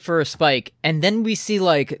goes up for a spike, and then we see,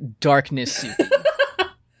 like, darkness Suki.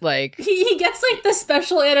 Like... He gets, like, the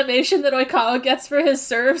special animation that Oikawa gets for his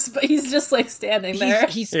serves, but he's just, like, standing there.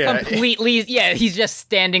 He's completely... Yeah, he's just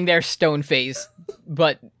standing there stone-faced,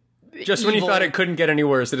 but... Just when you thought it couldn't get any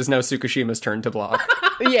worse, it is now Tsukushima's turn to block.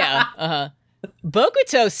 Yeah,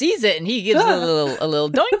 Bokuto sees it, and he gives a little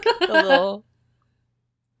doink, a little...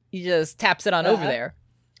 He just taps it on over there.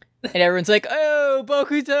 And everyone's like, oh,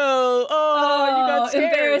 Bokuto! Oh, you got scared.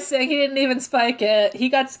 Embarrassing. He didn't even spike it. He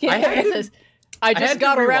got scared. I just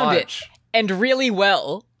got around it. And really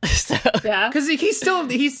well. So. Yeah. Because he's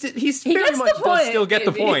very much does still get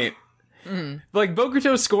the point. Like,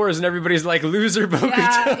 Bokuto scores and everybody's like, loser Bokuto.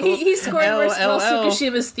 Yeah, he scored worse while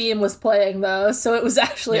Tsukushima's theme was playing, though, so it was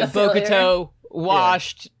actually a failure. Bokuto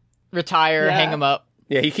washed, retire, hang him up.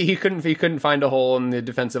 Yeah, he couldn't find a hole in the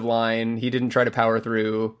defensive line. He didn't try to power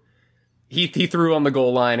through. He threw on the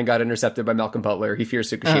goal line and got intercepted by Malcolm Butler. He fears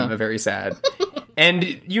Tsukushima, very sad. And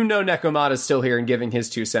Nekomata's still here and giving his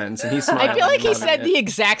 2 cents, and he's smiling. I feel like he said the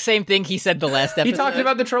exact same thing he said the last episode. He talked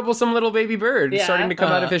about the troublesome little baby bird starting to come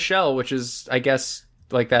out of his shell, which is, I guess,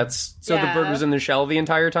 like that's... So the bird was in the shell the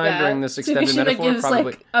entire time during this extended Tsukushima metaphor? gives,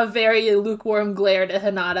 like, a very lukewarm glare to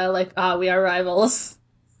Hinata, like, we are rivals.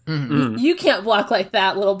 You can't block like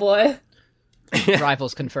that, little boy.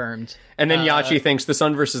 Rivals confirmed. And then Yachi thinks the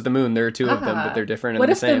sun versus the moon. There are two of them, but they're different and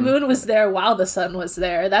the same. What if the moon was there while the sun was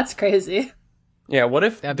there? That's crazy. Yeah, what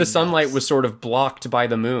if the sunlight was sort of blocked by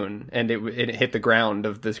the moon and it hit the ground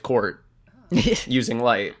of the court using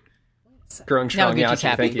light? Growing strong,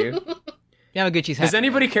 Yachi, thank you. Yamaguchi's happy. Does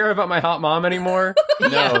anybody care about my hot mom anymore?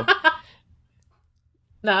 No.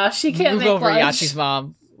 Nah, she can't Move make over, lunch. Yachi's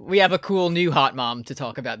mom. We have a cool new hot mom to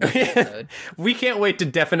talk about this episode. We can't wait to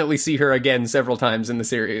definitely see her again several times in the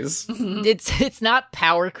series. It's not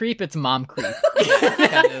power creep, it's mom creep.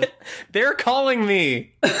 They're calling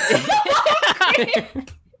me.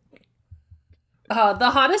 The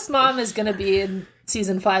hottest mom is going to be in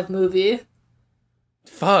season 5 movie.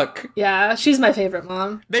 Fuck. Yeah, she's my favorite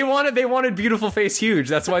mom. They wanted beautiful face huge.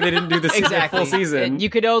 That's why they didn't do the full season. You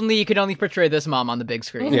could only portray this mom on the big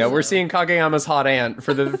screen. Yeah, we're seeing Kageyama's hot aunt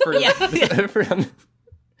for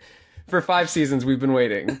for 5 seasons. We've been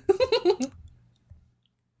waiting.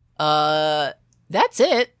 That's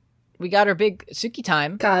it. We got our big Suki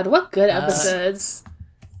time. God, what good episodes.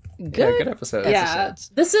 Good episodes. Yeah,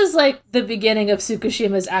 this is like the beginning of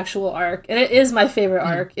Tsukushima's actual arc, and it is my favorite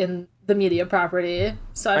arc in the media property.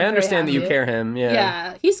 So I understand that you care him.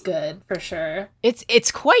 Yeah, he's good for sure.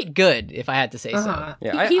 It's quite good, if I had to say so.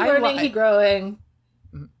 Yeah, he learning, he growing.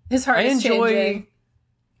 His heart is changing.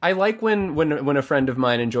 I like when a friend of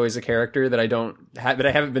mine enjoys a character that I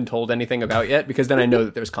haven't been told anything about yet, because then I know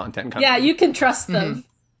that there's content coming. Yeah, you can trust them.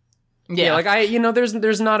 Yeah, like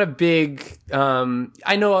there's not a big.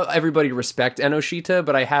 I know everybody respect Enoshita,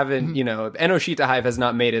 but I haven't. Enoshita Hive has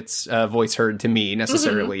not made its voice heard to me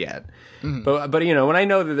necessarily yet. But when I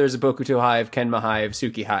know that there's a Bokuto Hive, Kenma Hive,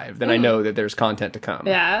 Suki Hive, then I know that there's content to come.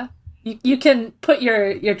 Yeah, you can put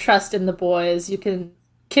your trust in the boys. You can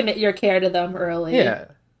commit your care to them early. Yeah.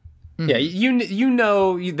 Yeah, you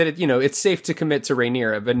know that it's safe to commit to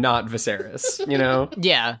Rhaenyra, but not Viserys.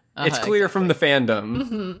 Yeah, it's clear from the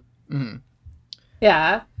fandom.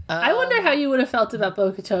 Yeah, I wonder how you would have felt about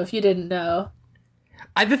Bokuto if you didn't know.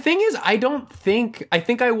 The thing is, I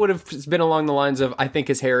think I would have been along the lines of, I think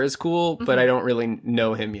his hair is cool, but I don't really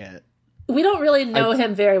know him yet. We don't really know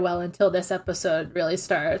him very well until this episode really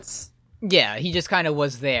starts. Yeah, he just kind of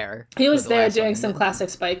was there. He was there doing some classic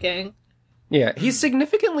spiking. Yeah, he's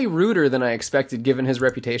significantly ruder than I expected given his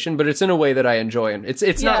reputation, but it's in a way that I enjoy. And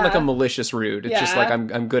it's not like a malicious rude. It's just like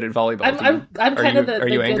I'm good at volleyball. I'm kind of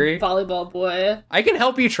the you angry? Good volleyball boy. I can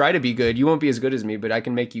help you try to be good. You won't be as good as me, but I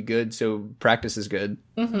can make you good, so practice is good.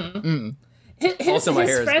 His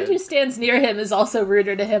friend who stands near him is also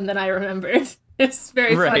ruder to him than I remembered. It's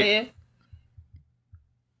very funny.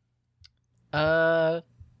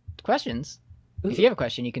 Questions? If you have a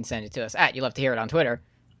question, you can send it to us at You Love to Hear It on Twitter.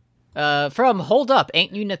 From Hold Up,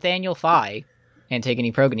 Ain't You Nathaniel Phi,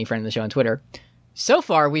 Antigone Progony, friend of the show on Twitter. So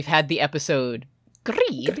far, we've had the episode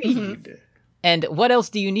Greed. And what else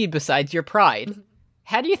do you need besides your pride?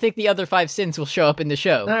 How do you think the other 5 sins will show up in the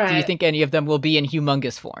show? Right. Do you think any of them will be in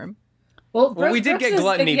humongous form? Well, we did get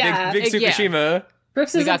gluttony, big Tsukushima. Yeah.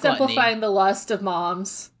 Brooks is exemplifying the lust of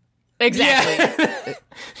moms. Exactly.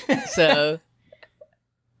 Yeah. So,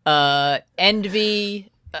 envy,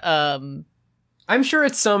 I'm sure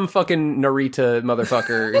it's some fucking Narita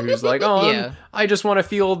motherfucker who's like, I just want to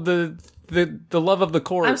feel the love of the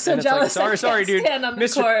court. I'm so jealous. Like, sorry, dude. Stand on the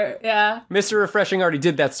court. Yeah. Mr. Refreshing already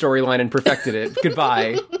did that storyline and perfected it.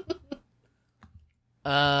 Goodbye.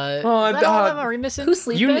 All of them? Are we missing? Who's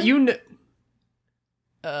sleeping?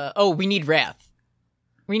 We need Wrath.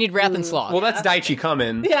 We need Wrath and Sloth. Well, that's Daichi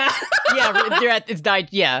coming. Yeah. It's Daichi.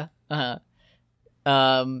 Yeah.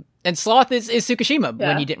 And Sloth is Tsukushima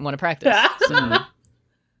when he didn't want to practice. So.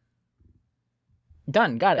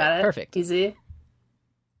 Done. Got it. Perfect. Easy.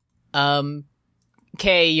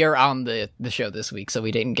 Kay, you're on the show this week, so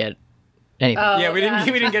we didn't get anything. We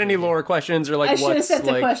didn't get any lore questions or like I should have sent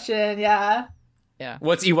a question. Yeah.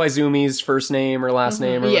 What's Iwaizumi's first name or last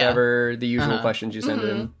name or whatever the usual questions you send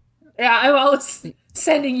in. Yeah, I'm always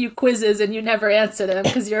sending you quizzes and you never answer them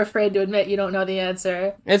because you're afraid to admit you don't know the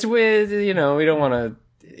answer. It's with we don't want to.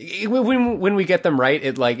 When we get them right,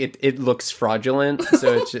 it looks fraudulent,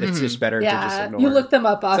 so it's just better to just ignore. You look them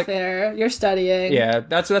up off air. You're studying. Yeah,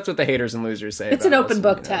 that's what the haters and losers say. It's an open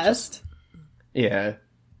book test. Yeah.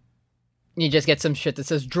 You just get some shit that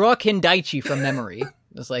says draw Kindaichi from memory.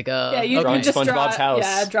 It's like you just SpongeBob's house.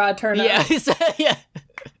 Yeah, draw a turnip. Yeah.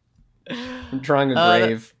 I'm drawing a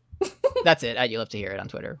grave. That's it. You love to hear it on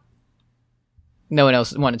Twitter. No one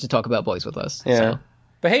else wanted to talk about boys with us. Yeah. So.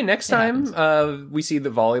 But hey, next time we see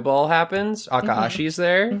the volleyball happens. Akahashi's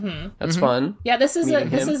there. That's fun. Yeah, this is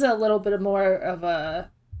a little bit more of a.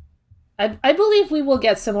 I believe we will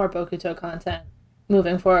get some more Bokuto content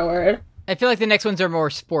moving forward. I feel like the next ones are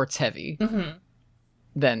more sports heavy.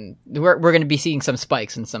 Then we're going to be seeing some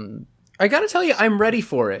spikes and some. I gotta tell you, I'm ready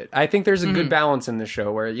for it. I think there's a good balance in the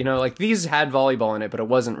show where these had volleyball in it, but it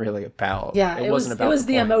wasn't really about. Yeah, it wasn't about. It was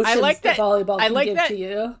the emotions that volleyball can give to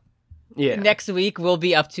you. Yeah. Next week we'll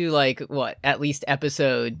be up to at least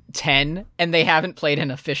episode 10, and they haven't played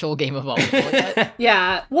an official game of volleyball yet.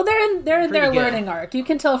 Yeah. Well, they're in their learning arc. You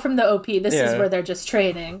can tell from the OP this is where they're just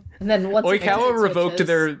training. And then once Oikawa revoked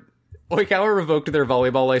their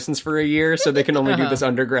volleyball license for a year, so they can only do this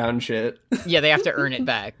underground shit. Yeah, they have to earn it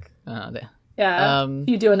back. If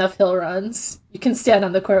you do enough hill runs, you can stand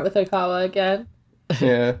on the court with Oikawa again.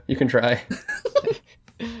 Yeah, you can try.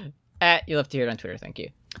 You'll have to hear it on Twitter. Thank you.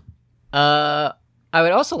 I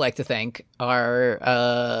would also like to thank our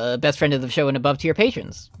best friend of the show and above tier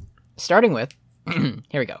patrons, starting with here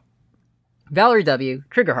we go: Valerie W,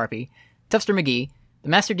 Trigger Harpy, Tufster McGee, the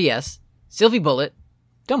Master DS, Sylvie Bullet,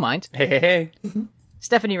 don't mind, Hey.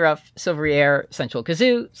 Stephanie Ruff, Silvery Air, Central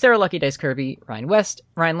Kazoo, Sarah Lucky Dice Kirby, Ryan West,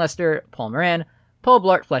 Ryan Lester, Paul Moran, Paul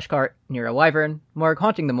Blart Fleshcart, Nero Wyvern, Morg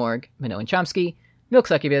Haunting the Morgue, Minoan Chomsky, Milk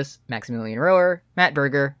Succubus, Maximilian Rower, Matt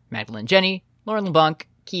Berger, Magdalene Jenny, Lauren LeBlanc,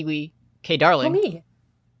 Kiwi, Kay Darling. me.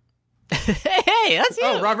 hey, that's you.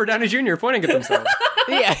 Oh, Robert Downey Jr. pointing at themselves.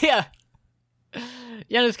 yeah.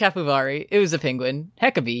 Janusz Capuvari, It Was a Penguin,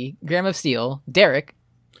 Heckabee, Graham of Steel, Derek.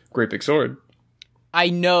 Great big sword. I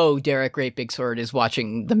know Derek Great Big Sword is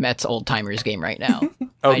watching the Mets Old Timers game right now.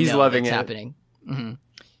 Oh, he's loving it. Happening. Mm-hmm.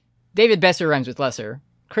 David Besser rhymes with Lesser.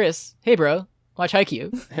 Chris, hey bro, watch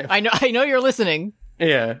Haikyuu. I know you're listening.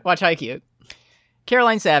 Yeah. Watch Haikyuu.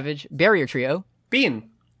 Caroline Savage, Barrier Trio. Bean.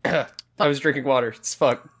 I was drinking water. It's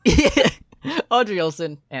fuck. Audrey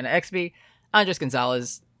Olson, Anna Exby, Andres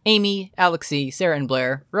Gonzalez, Amy, Alex C, Sarah and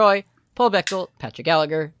Blair, Roy, Paul Bechtel, Patrick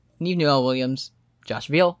Gallagher, Neve Newell Williams, Josh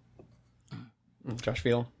Veal, Josh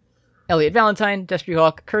Veal, Elliot Valentine, Destry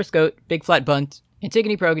Hawk, Curse Goat, Big Flat Bunt,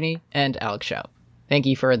 Antigone Progony, and Alex Shaw. Thank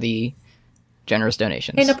you for the generous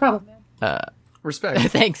donations. Hey, no problem, man. Respect.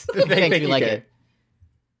 Thanks. Thanks, we like it.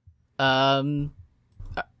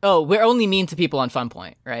 We're only mean to people on Fun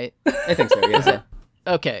Point, right? I think so, yeah.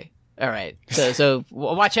 Okay. All right. So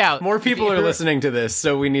watch out. More people are listening to this,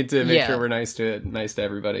 so we need to make sure we're nice to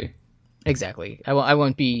everybody. Exactly. I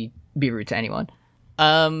won't be rude to anyone.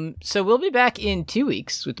 So we'll be back in 2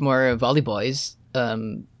 weeks with more Volley Boys.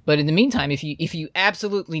 But in the meantime, if you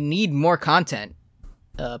absolutely need more content,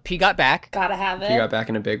 P got back. Gotta have it. He got back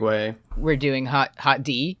in a big way. We're doing Hot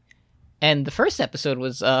D, and the first episode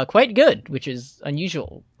was quite good, which is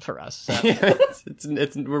unusual for us. So. Yeah,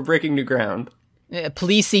 it's we're breaking new ground.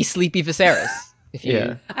 Please see Sleepy Viserys. If you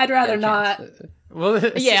Yeah. I'd rather not. Well,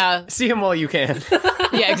 Yeah. see him while you can.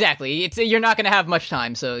 Yeah, exactly. You're not going to have much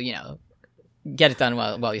time, so get it done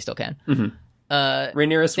while you still can. Mm-hmm.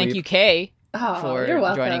 Rhaenyra Sweep. Thank you, Kay, Oh, for you're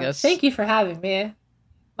welcome. joining us. Thank you for having me.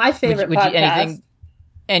 My favorite Would podcast.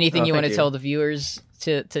 anything Oh, you want to thank you. tell the viewers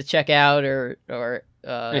to check out, or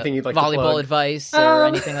Anything you'd like to volleyball plug? advice or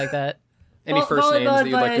anything like that? Any first Volleyball names that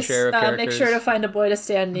you'd like to advice, share of characters? Make sure to find a boy to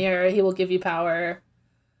stand near. He will give you power.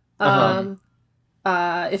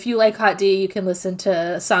 If you like Hot D, you can listen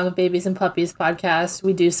to Song of Babies and Puppies podcast.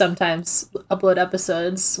 We do sometimes upload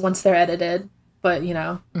episodes once they're edited, but you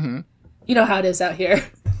know how it is out here.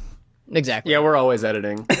 Exactly. Yeah, we're always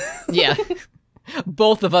editing. Yeah.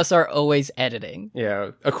 Both of us are always editing.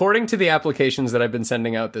 Yeah. According to the applications that I've been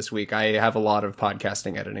sending out this week, I have a lot of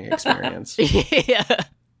podcasting editing experience. Yeah.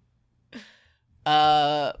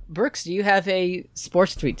 Brooks, do you have a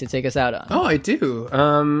sports tweet to take us out on? Oh, I do.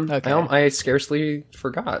 Okay. I scarcely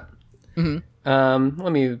forgot. Mm-hmm.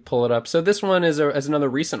 Let me pull it up. So this one is another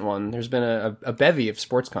recent one. There's been a bevy of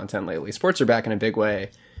sports content lately. Sports are back in a big way.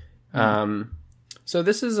 So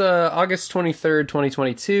this is August 23rd,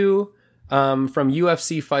 2022, from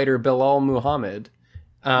UFC fighter Bilal Muhammad,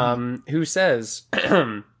 who says,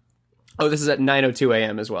 oh, this is at 9:02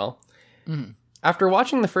 a.m. as well. After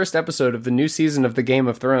watching the first episode of the new season of the Game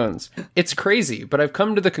of Thrones, it's crazy, but I've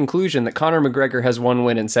come to the conclusion that Conor McGregor has one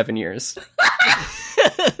win in 7 years.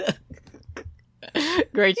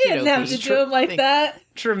 Great. You didn't have to do him like that.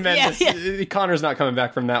 Tremendous. Yeah. Conor's not coming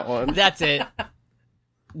back from that one. That's it.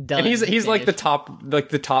 Done. And he's like the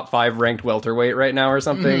top 5 ranked welterweight right now or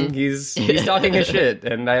something. Mm-hmm. He's talking his shit,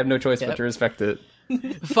 and I have no choice but to respect it.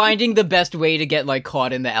 Finding the best way to get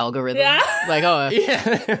caught in the algorithm. Yeah. Like,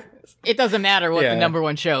 Yeah. it doesn't matter what Yeah. the number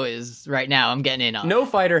one show is right now. I'm getting in on. No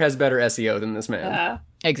fighter has better SEO than this man.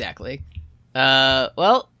 Exactly.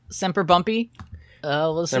 Well, Semper Bumpy.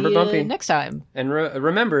 We'll see Semper you Bumpy. next time. And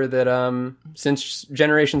remember that since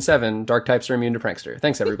Generation 7, dark types are immune to Prankster.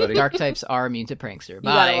 Thanks, everybody. Dark types are immune to Prankster. You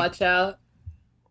Bye. gotta watch out.